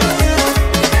properly.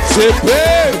 Say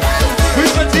babe.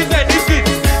 Which one's the benefit?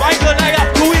 Michael, I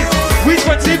have to it. Which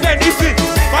one's the benefit?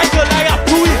 Michael, I have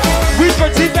to it. Which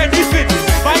one's the benefit?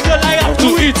 Michael, I have to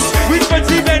it. Which one's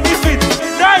the benefit?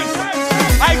 Nice.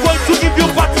 I'm going to give you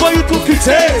back for you to kiss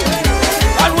it.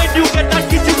 And when you get that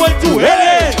kiss, you're going to hit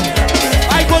it.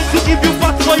 I'm going to give you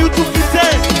back for you to kiss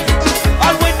it.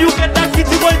 And when you get that kiss,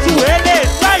 you're going to hit it.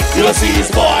 Nice. You see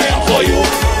his boy I am for you.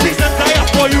 Business I am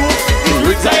for you. His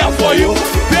rings I am for you.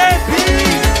 Baby,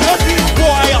 you see his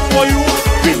boy I am for you.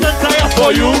 Business I am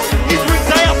for you. His rings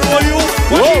I am for you.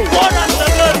 What Whoa. is more after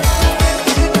this?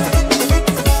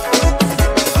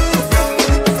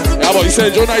 Yeah, but he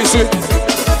said Joe nice.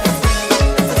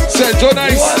 Said Joe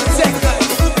nice. 1 second.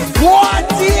 What?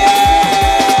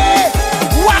 Yeah!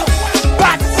 Wow!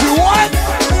 Back to one.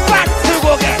 Back to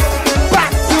go again. Back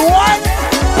to one.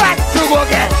 Back to go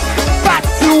again. Back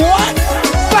to one.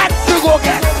 Back to go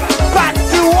again. Back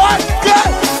to one.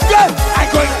 Good. Good. I'm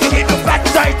going to get the back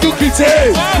side to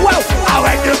Kitty. Wow! I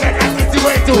went to get that Kitty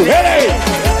way to hit it.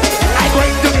 I'm going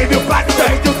to get the back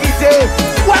side to Kitty.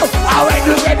 Wow! I went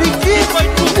to get the key.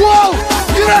 Whoa!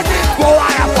 You know this boy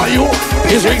I am for you.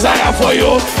 His rings I am for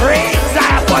you. Rings I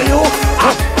have for you.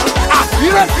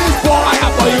 You know this boy I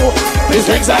have for you. His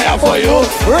rings I am for you.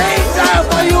 Rings I have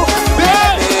for you,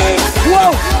 baby.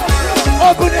 Whoa!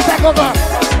 Open the sack over.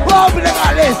 Open the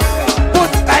garlic.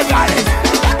 Put my garlic.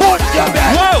 Put your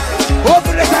bed. Whoa!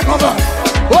 Open the sack over.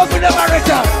 Open the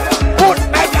barrier. Put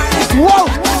my garlic. Whoa!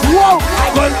 Whoa!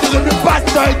 I'm going to give the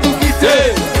pastor to get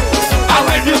it. And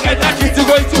when you get that kid, you're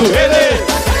going to hit it.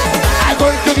 I'm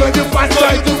going to give the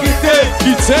pastor to get it.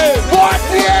 What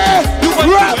yeah?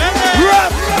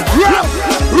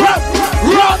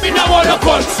 Rub in the water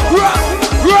pot.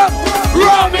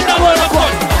 Rub in the water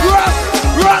pot.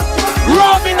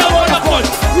 Rub in the water pot.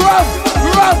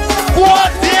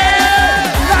 What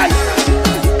yeah? Nice.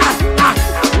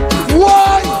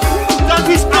 What? That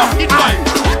is fucking fine.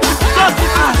 That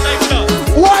is like that.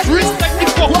 What? Respect the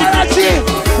fucking What I see?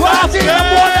 What I see?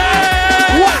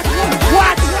 What?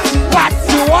 What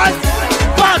you want?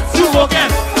 What you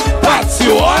again? What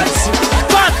you want?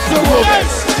 What you Go want? get.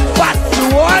 What you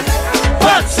want?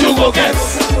 What you go get?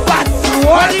 What you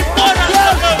want?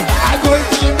 I'm going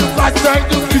to give the pastor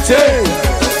to Kitty.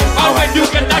 And when you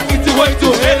get that kid, you're going to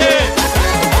hit it.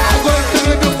 I'm going to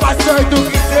give the pastor to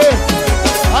Kitty.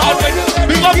 And when you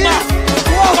big up that.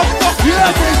 You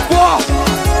know this boy.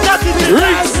 That is it.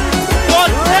 Rings.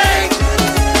 One Ring.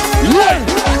 Ring.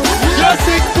 Your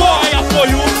sick boy I am for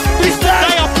you. Business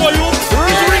I am for you.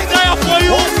 His rings I am for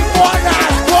you.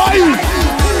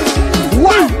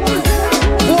 What?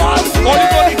 All you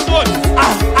got is good.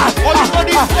 All you got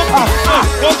is good.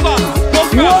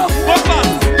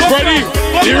 Freddy,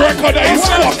 the record is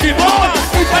fucking hard.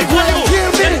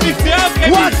 Let's be fair,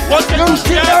 baby. What's the to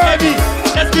share, baby?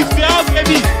 Let's be fair,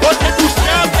 baby. What's the to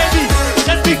share, baby?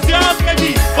 Let's be fair,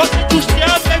 baby. What's the to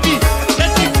share, baby?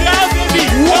 Let's be fair, baby.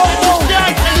 What's the to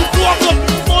share? And you do up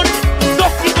money.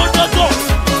 Knocking on the door.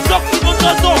 Knocking on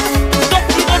the door.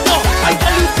 Knocking on the door. I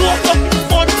tell you do up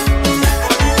money.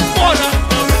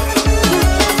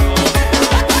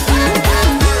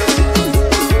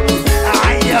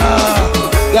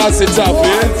 That's it,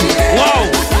 Taffy. Wow.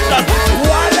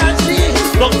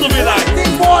 Talk to me like.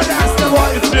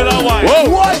 It's been a while.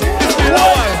 Whoa. It's been a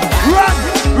while.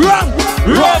 Run.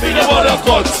 Rub in the water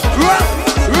cut.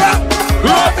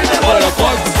 Rub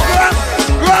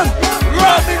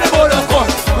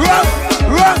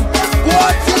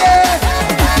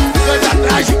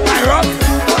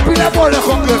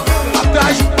fucker. After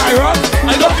I shoot my rock,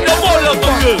 I don't be the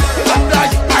motherfucker. after I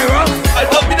shoot my rock, I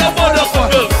don't be the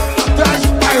motherfucker. after I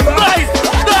shoot my rock. Nice.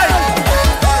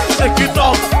 Take it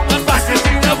off. I'm passing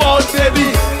in the mouth,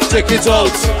 baby. Take it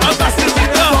out. I'm passing in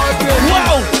the mouth.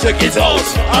 Wow. Take it out.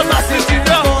 I'm passing in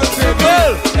the mouth,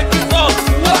 girl. Take it off.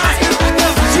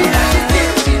 She like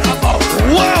it in the mouth.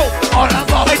 Wow. On the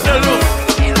mouth. I tell you.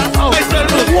 In the mouth. I tell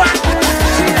you. What?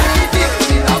 She like it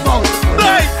in the mouth.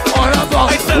 Nice. On the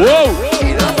mouth. I tell you. Whoa.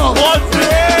 In the mouth. One, two.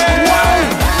 Wow.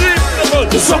 Sleep in the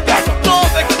mouth. Suck that. Don't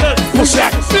make it up. Push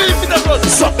that. Sleep in the mouth.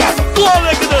 Suck that. Don't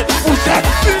make it up. Push that.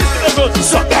 Sleep in the mouth.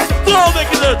 Suck that. Don't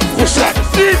make it up. Push that.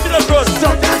 Sleep in the mouth.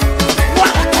 Suck that.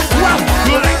 What? What?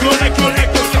 You like.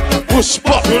 Push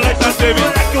pop. You like that, baby.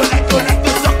 You like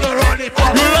to suck your rolly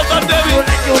pop. You like that, baby.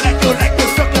 You like to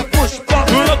suck your push pop.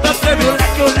 You like that, baby. You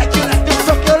like to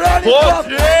suck your rolly pop. Oh,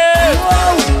 yeah.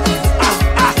 Wow.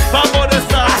 Vamos de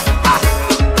estar.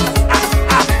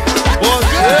 Oh,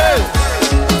 yeah.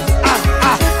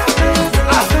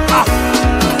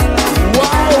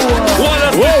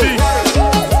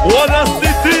 What a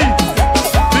city.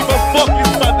 Big a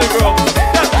fucking Sunday girl.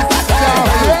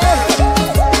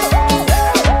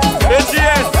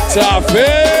 AGS.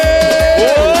 Taffy.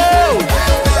 Whoa.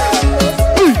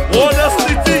 What a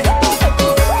city.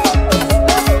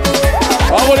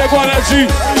 How would they go on that G?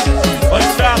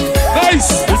 What's that? Nice.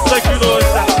 It's like you know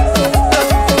what's that.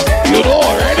 You know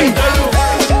already.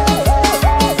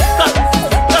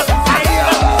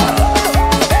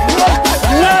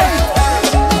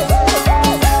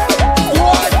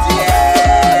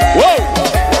 Whoa.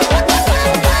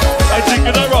 I think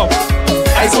it's wrong.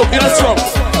 I smoke in a trunk.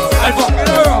 I fucking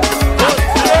her up.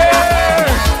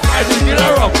 I drink it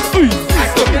her up. I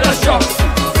fucking her shop.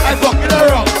 I fucking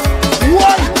her up.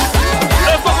 What?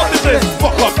 Let's fuck up the place.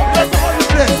 Fuck up. Let's fuck up the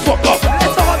place. Fuck up.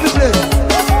 Let's fuck up the place.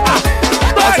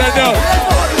 I said no. Let's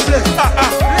fuck up the place.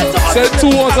 Let's fuck up Send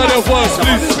 2 ones on there first,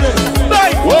 please.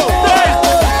 Nice. Whoa. Nice.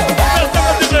 Let's fuck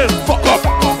up the place. Fuck up.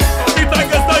 He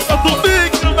think it's like a too big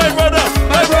to my brother.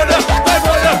 My brother. My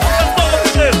brother. Let's fuck up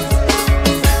the place.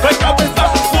 Like I'm in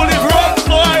that fully wrong,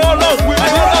 so I hold on. I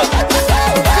hold on.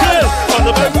 Girl, on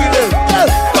the back wheel.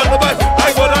 On the back.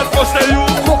 I go down for say you.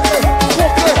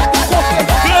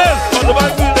 Girl, on the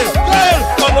back wheel. Girl,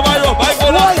 on the back up. I go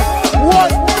down.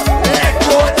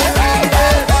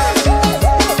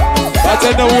 I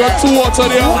tell them we got 2 water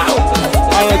there.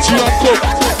 And a G and cook.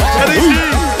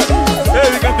 Hey,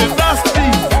 we got the nasty.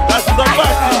 That's the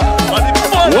nasty. On the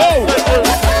fun. Whoa.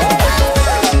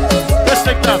 Let's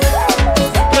take that.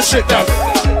 Let's shake that.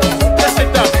 Let's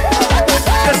take that.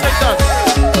 Let's take that.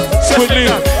 Quickly.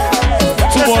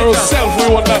 Tomorrow self we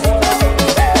want that.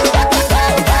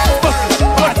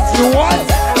 You want?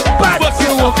 But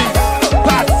you will be.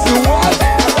 But you want?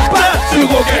 That you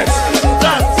go get.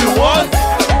 That you want.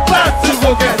 That you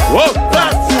go get. Whoa.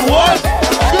 That you want.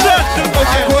 That you go I'm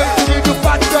get. going to make you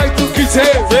fat try to Kids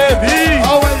here. Baby.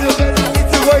 how when you get it,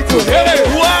 it's going to Hey.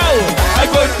 Wow. I'm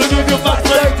going to give you back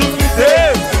time to kiss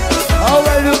him. how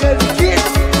when you get the kid.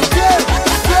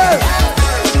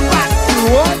 But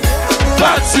you want?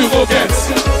 That you go get.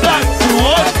 That you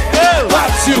want. Yeah.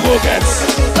 That you go get.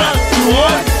 That you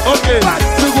want. Okay. But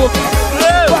you go get.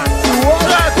 Yeah. But you want?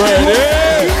 That you Ready?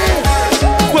 want.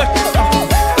 Work it up.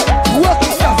 Work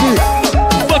it, Taffy.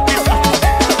 Work it up.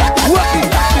 Work it,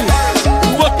 Taffy.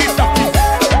 Work it up.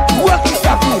 Work it,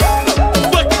 Taffy.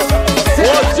 Work it up. Say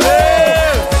it,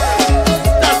 Yeah.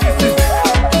 That is it.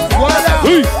 Voila.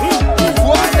 Hey.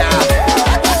 Voila.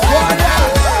 Voila.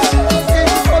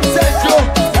 It's from Sergio.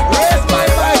 Raise my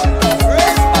mic.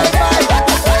 Raise my mic.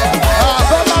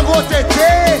 Vamos a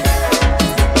gotete.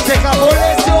 Take a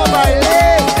bullet to my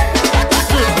leg.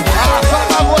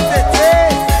 Vamos a gotete.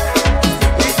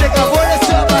 Take a bullet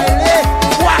to my leg.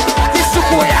 What? This is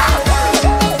Sukuya.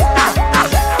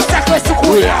 Sakwe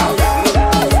Sukuya.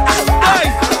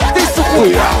 This is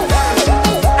Sukuya.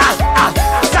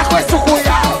 Sakwe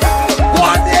Sukuya.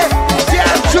 Bonne.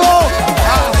 Sergio.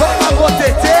 Vamos a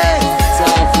gotete.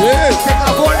 Taffy. Take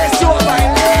a bullet to my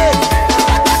leg.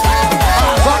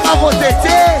 Vamos a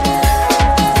gotete.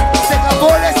 Take a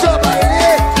bullet to my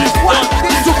leg. What?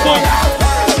 This is Sukuya.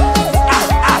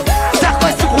 Sakwe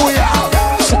Sukuya.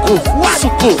 Suku. What?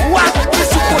 Suku. What? This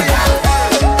is Sukuya.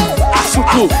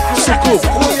 Suku. Suku.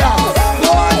 Sukuya.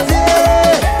 Bonne.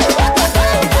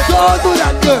 Don't do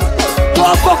that, girl.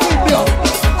 Don't fucking me up.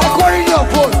 I call in your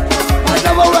phone. I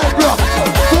never went block.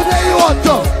 Today you want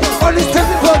to. Only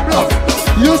stepping for block.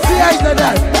 You see I said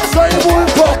that. So you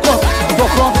moving fuck up.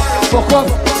 Fuck up. Fuck up.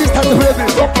 She's time to play me.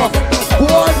 Fuck up.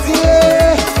 Bonne.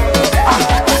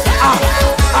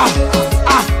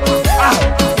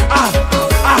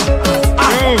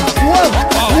 Whoa.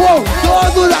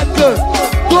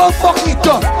 fuck it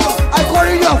up. I call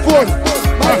in your phone.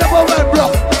 My number one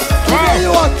block. Today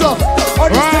you want top. On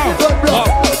the second block.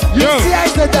 You see I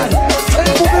said that. Tell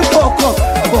me moving fuck up.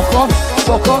 Fuck up.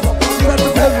 Fuck up. You got to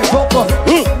tell me fuck up.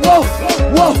 Whoa.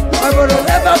 Whoa. I'm gonna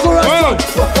never go around.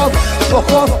 Fuck up.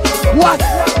 Fuck up. What?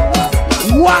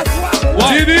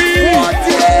 Diddy!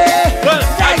 Well,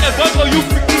 I never know you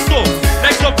freaky so.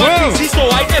 Next up on DC so.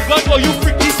 I never know you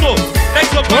freaky so.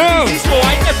 Next up on DC so.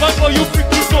 I never know you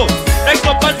freaky so. Next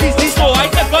up on DC so. I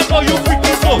never know you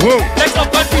freaky so. Next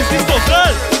up on DC so.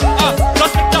 Girl,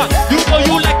 just like that. You know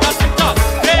you like that like that.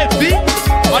 Baby,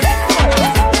 what?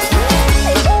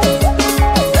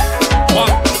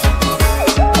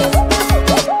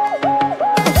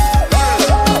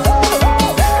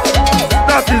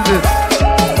 That is it.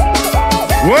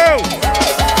 Whoa!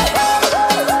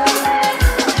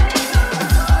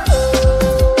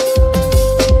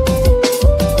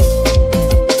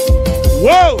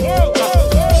 Whoa!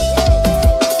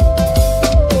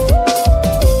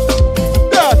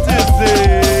 That is it.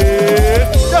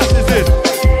 That is it.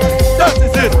 That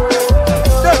is it.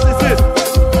 That is it.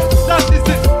 That is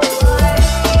it.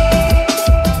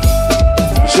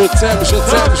 Je t'aime, je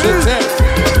t'aime, je t'aime.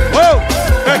 Whoa!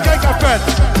 Quelqu'un qui a fait.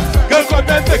 Quelqu'un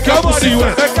même fait comme si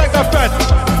ouais. Quelqu'un qui a fait.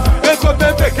 Quelqu'un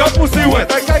même fait comme si ouais.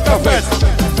 Quelqu'un qui a fait.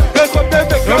 Quelqu'un même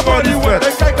fait comme si ouais.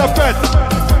 Quelqu'un qui a fait.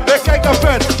 Quelqu'un qui a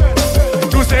fait.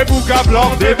 Tous ces bougas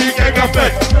blancs, des billes qui a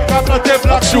fait. Quand planté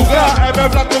black sugar, et même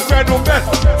black nous fait nous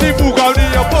mettre. Si bougas on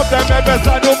y a problème, et même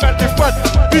ça nous met des potes.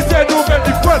 Qui c'est nous met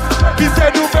des potes. Qui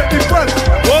c'est nous met des potes.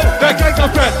 Oh, quelqu'un qui a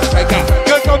fait.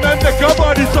 Quelqu'un même fait comme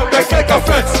si ouais. Quelqu'un qui a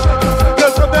fait.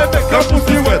 Quelqu'un même fait comme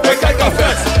si ouais. Quelqu'un qui a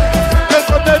fait.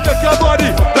 Make your body,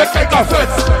 make a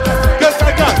fence. Just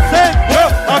like that, say, well,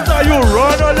 after you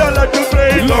run all your life you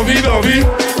play. Lovey, lovey.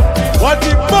 What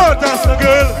the importance,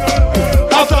 girl?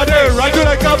 After they ride you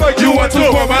like a bike, You want to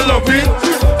come and love me?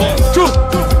 True.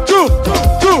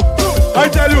 I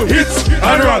tell you, hit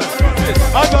and run.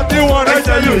 I got the one, I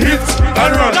tell you, hit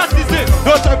and run. That is it.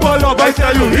 No type of love, I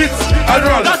tell you, hit and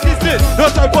run. That is it. No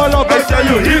type of love, I tell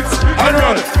you, hit and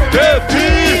run.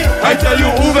 Baby, I tell you,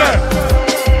 over.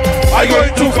 I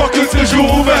going to fuck you till you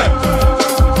ouvert.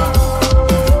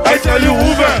 I tell you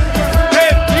ouvert.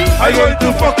 I going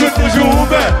to fuck you till you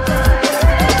ouvert.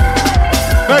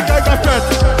 Make like a pet.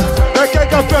 Make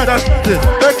like a pet.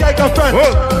 Make like a pet.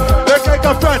 Make like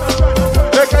a pet.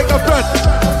 Make like a pet.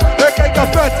 Make like a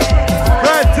pet.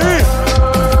 Freddy.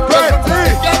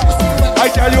 I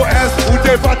tell you S. Ou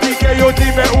t'es fatigué, yo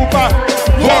dis mais ou pas.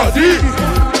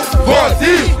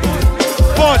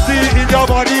 Body in your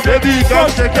body, baby,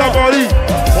 come take your body.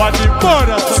 What the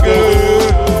mother,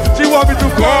 girl? She want me to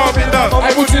come in her.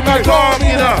 I put in my come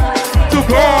in her. To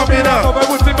come in her. I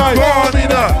put in my come in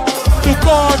her. To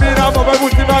come in her. I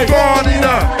put in my come in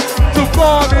her. To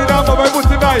come in her. I put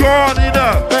in my come in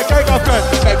her. Make a fence.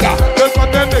 Just want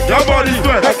them make your body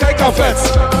sweat. Make a fence.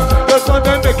 Just want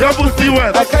them make your pussy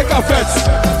wet. Make a fence.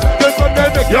 Just want them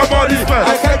make your body sweat.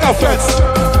 Make a fence.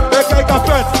 Make a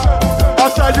fence.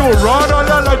 After you run all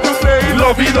your life to play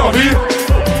lovey.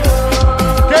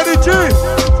 Kenny G.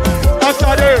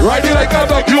 After they ride you like a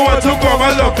dog, you want to come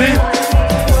and love me.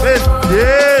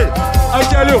 Yeah. I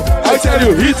tell you,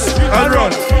 hit and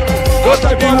run. What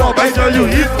I do, I tell you,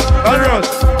 hit and run.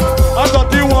 I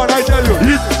got the one, I tell you,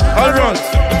 hit and run.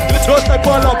 Just like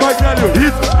ball up, I tell you,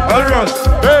 hit and run.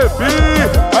 Baby,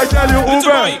 I tell you,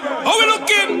 Uber. How we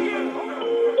looking?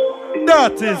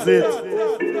 That is it.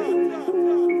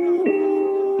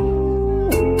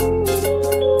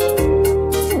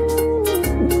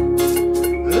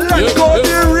 Let's go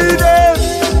to Riddim.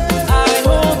 I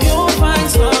hope you find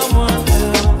someone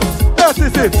else.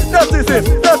 That is it.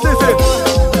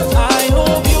 I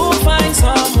hope you find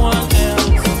someone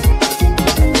else.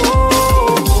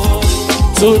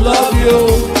 To love you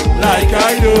like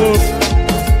I do.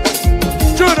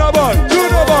 Junior boy.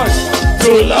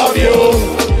 To love you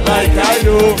like I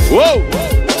do. Whoa!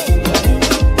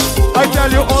 I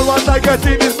tell you all what I get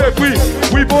in is mépris.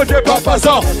 We vote pas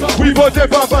passant.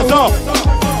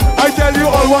 I tell you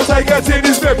all what I get in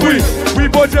is mépris. We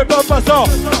vote pas passant.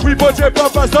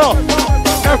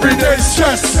 Everyday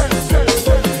stress.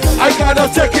 I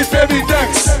cannot take it, baby,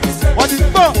 next. What is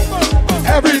more?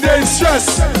 Everyday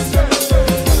stress.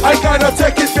 I cannot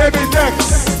take it, baby,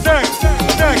 next.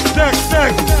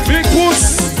 Big puss.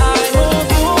 I hope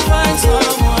you find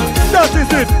someone. That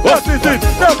is it.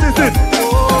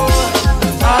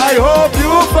 I hope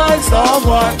you find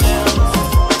someone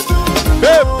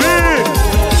Baby,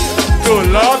 to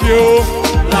love you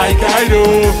like I do.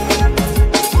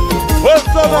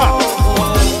 What's up?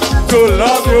 To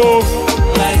love you.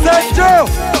 Like Say Joe.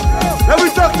 Let me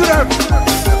talk to them.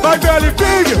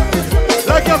 big,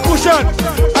 like a cushion.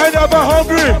 I never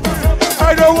hungry,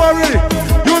 I don't worry.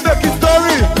 You make it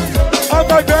story on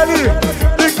my belly.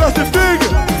 Because it's big,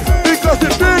 because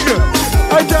it's big.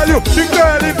 I tell you, big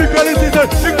belly season,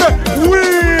 big belly.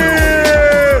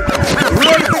 Wee!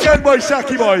 Roll it again, boy,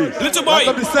 Shaky boy. Little boy,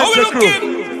 how we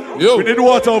looking? Yo. We need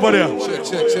water over there.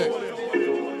 Check.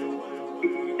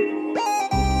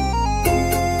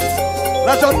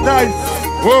 Let up Nice.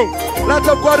 Whoa. Let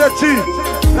up Brother G.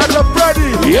 Let up Freddy.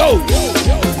 Yo.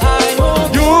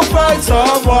 You find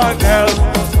someone else.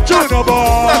 Junior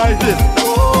boy.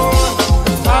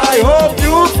 I hope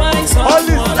you find someone. All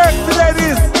these sexy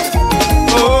ladies.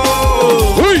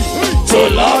 To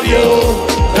love you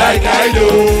like I do.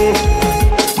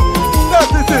 That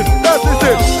is it.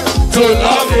 To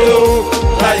love you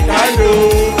like I do.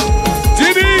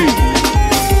 Diddy.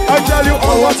 I tell you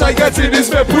all what I get in this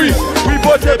mepris. We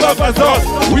bought a babazon.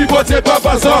 We bought a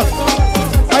babazon.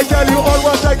 I tell you all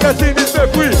what I get in this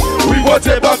mepris. We bought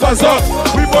a babazon.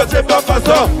 We bought a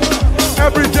babazon.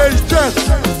 Every day is stress.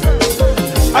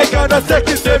 I cannot take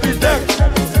it every day.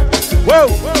 Whoa.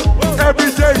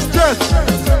 Every day is stress.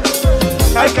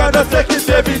 I cannot take it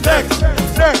every next.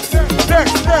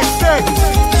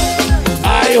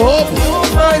 I hope you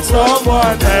find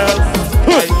someone else.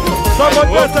 Someone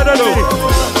better than me.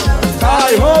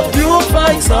 I hope you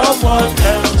find someone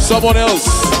else. someone else.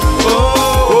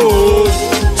 Oh,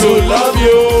 to love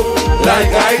you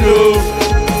like I do.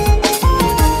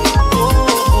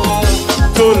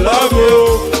 To love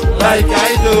you like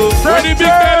I do. Freddy Big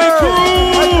Belly Crew.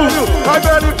 My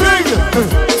belly big,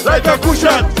 like a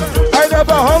cushion. I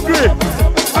never hungry,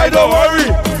 I don't worry.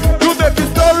 You make a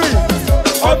story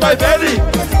on my belly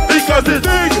because it's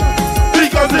big,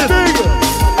 because it's big.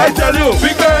 I tell you,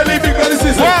 big belly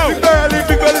season. Wow. Big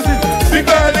belly season. Big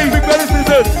belly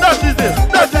season. That is it.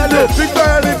 Big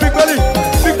belly.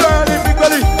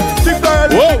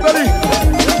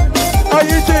 I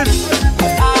eat it.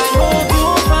 I hope you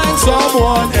find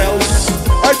Someone else.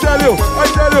 I tell you.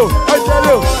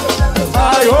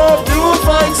 I hope you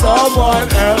find someone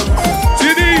else.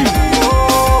 Diddy.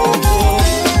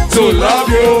 To love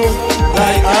you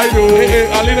like I do. Hey,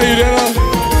 Alina, you there now?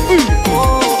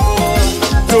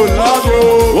 To love you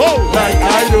like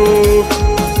I do.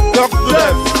 Talk to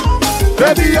them.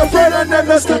 Baby, your friend and them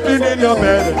not sleeping in your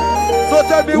bed. So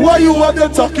tell me why you want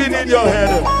them talking in your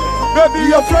head. Baby,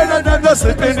 your friend and them not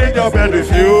sleeping in your bed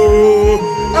with you.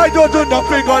 I don't do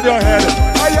nothing on your head.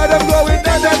 I hear them going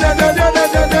na na na na na na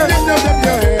na na na na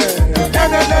na.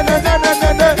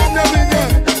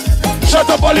 Shut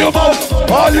up all your mouth.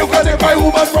 All you can take my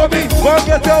woman from me. Go and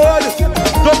get your one.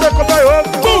 Don't take up my home.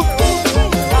 Boom.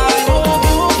 I hope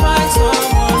you find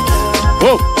someone.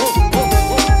 Oh.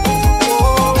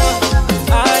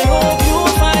 I hope you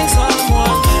find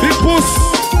someone. Big puss.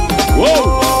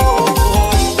 Whoa.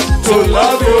 To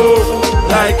love you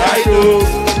like I do.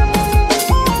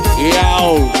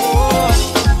 Yow.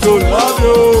 To love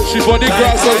you. She body like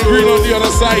grass was I green do. on the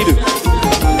other side.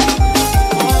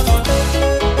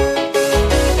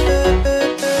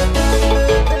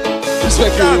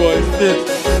 Respect you, boy.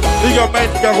 You got my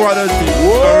nigga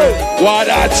What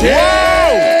a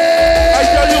chair. I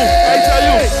tell you,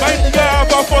 my nigga have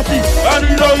a 40 and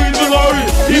he don't even worry.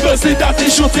 Even see that he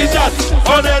shooting that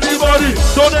on anybody.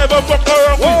 Don't ever fuck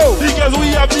around with because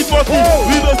we have the 40.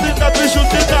 We don't see that we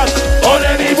shooting that on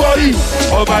anybody.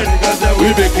 Oh my niggas, then we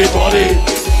making money.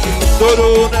 So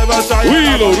don't ever try.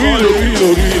 Reload.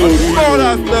 Oh,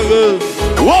 that's the good.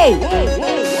 Whoa.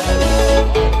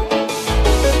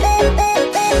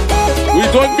 We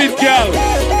don't beat girl,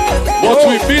 but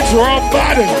we beat rum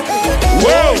bad.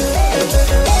 Whoa.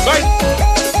 Right.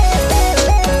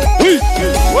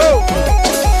 Whoa.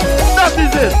 That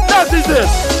is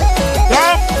it.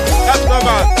 Come. That's the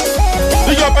man.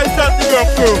 Big up my standing girl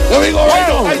crew. There we go right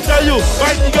now. I tell you,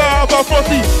 my nigga have a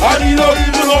 40 and he don't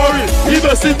even worry.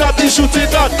 Even see that he shooting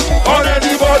that on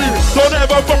anybody. Don't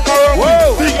ever fuck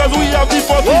around because we have the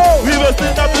 40. We will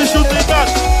see that we shooting that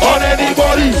on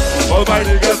anybody. Oh my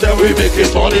niggas, then we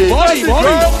making money. Money.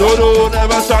 Don't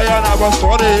ever try and have us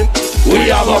funny. We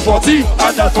have a 40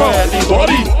 and that's for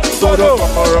anybody. So don't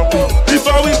fuck around me.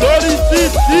 Before we go this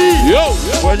city, Yo.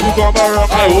 when you come around,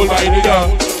 I hold my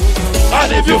nigga.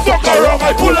 And if you fuck around,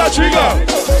 I pull a trigger.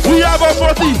 We have a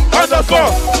 40 and that's for.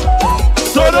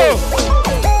 So no,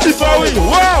 before we,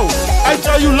 I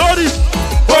tell you load it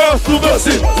for us to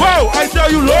visit. I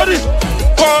tell you load it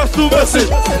for us to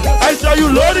visit. I tell you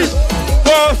load it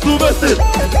for us to visit.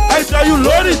 I tell you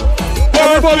load it for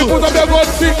us to Everybody put up their one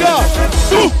finger.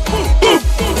 boom.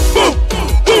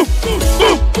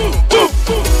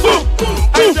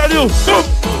 I tell you,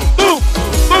 boom.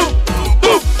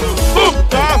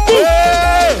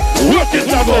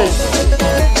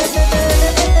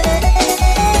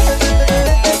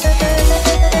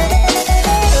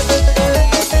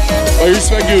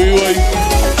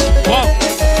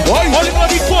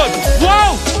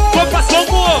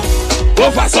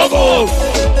 Go fast, go home.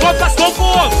 Go fast, go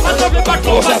home. And don't be back,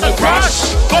 go fast and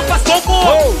crash. Go fast, go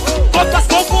home. Go fast,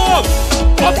 go home.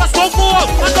 Go fast, go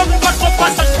home. And don't be back, go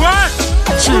fast and crash.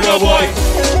 Shoot a boy.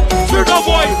 Shoot a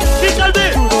boy. He tell me.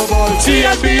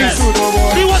 TMBs.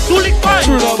 He was tooling fine.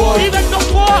 Shoot a boy. Even no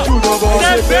more.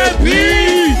 Say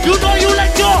baby. You know you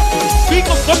like your. We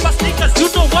come from my sneakers.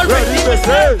 You know already.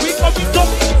 We come in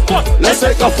top spot. Let's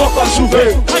take a fuck on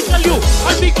Juve. I tell you.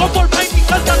 And we come all my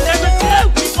because I'm never there.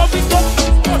 We come in top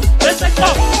spot. Let's take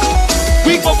off.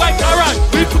 We go buy garage.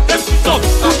 We put them shit up.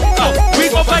 We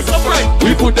go buy some right.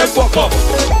 We put them fuck up.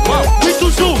 We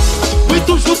toujours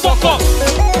fuck up.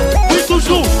 We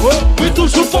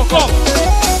toujours fuck up.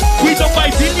 We don't buy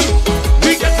Billy.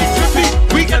 We get it trippy.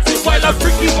 We get it wild and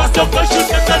freaky. What's the girl? She'll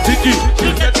get that dicky.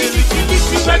 She'll get it licky.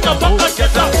 She beg a buck and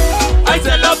get her. I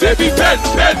tell her, baby, bend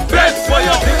for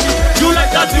your dicky. You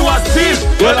like that you are steal.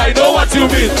 Well, I know what you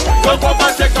mean. So come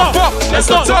and take a fuck. Let's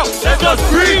go. Let's just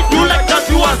breathe. You like that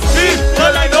you are steal.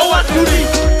 Well, I know what you need.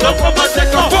 So come and take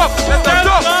a fuck. Let's just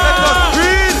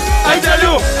breathe. I tell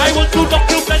you, I want to knock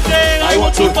you better. I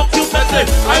want to knock you better.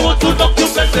 I want to knock you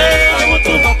better. I want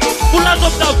to knock you. Pull us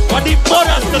up now. What the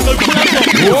border circle? Pull us up.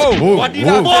 Whoa. What the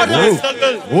border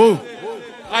circle? Whoa.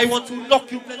 I want to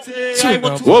knock you better. I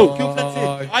want to knock you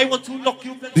better. I want to knock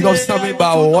you better. Big up Sammy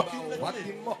Bao.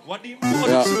 What the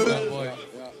border circle?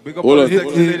 Big up Hold on.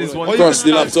 ladies one. Cross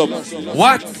the laptop.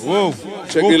 What? Whoa.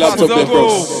 Check the laptop there,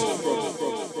 cross.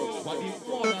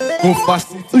 Go fast,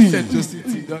 check your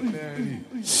city, done there.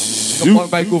 Come on,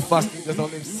 by go fast, just on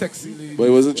them sexy lady. But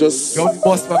it wasn't just. Yo, the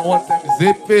boss man one time,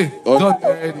 Zepe, done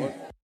already.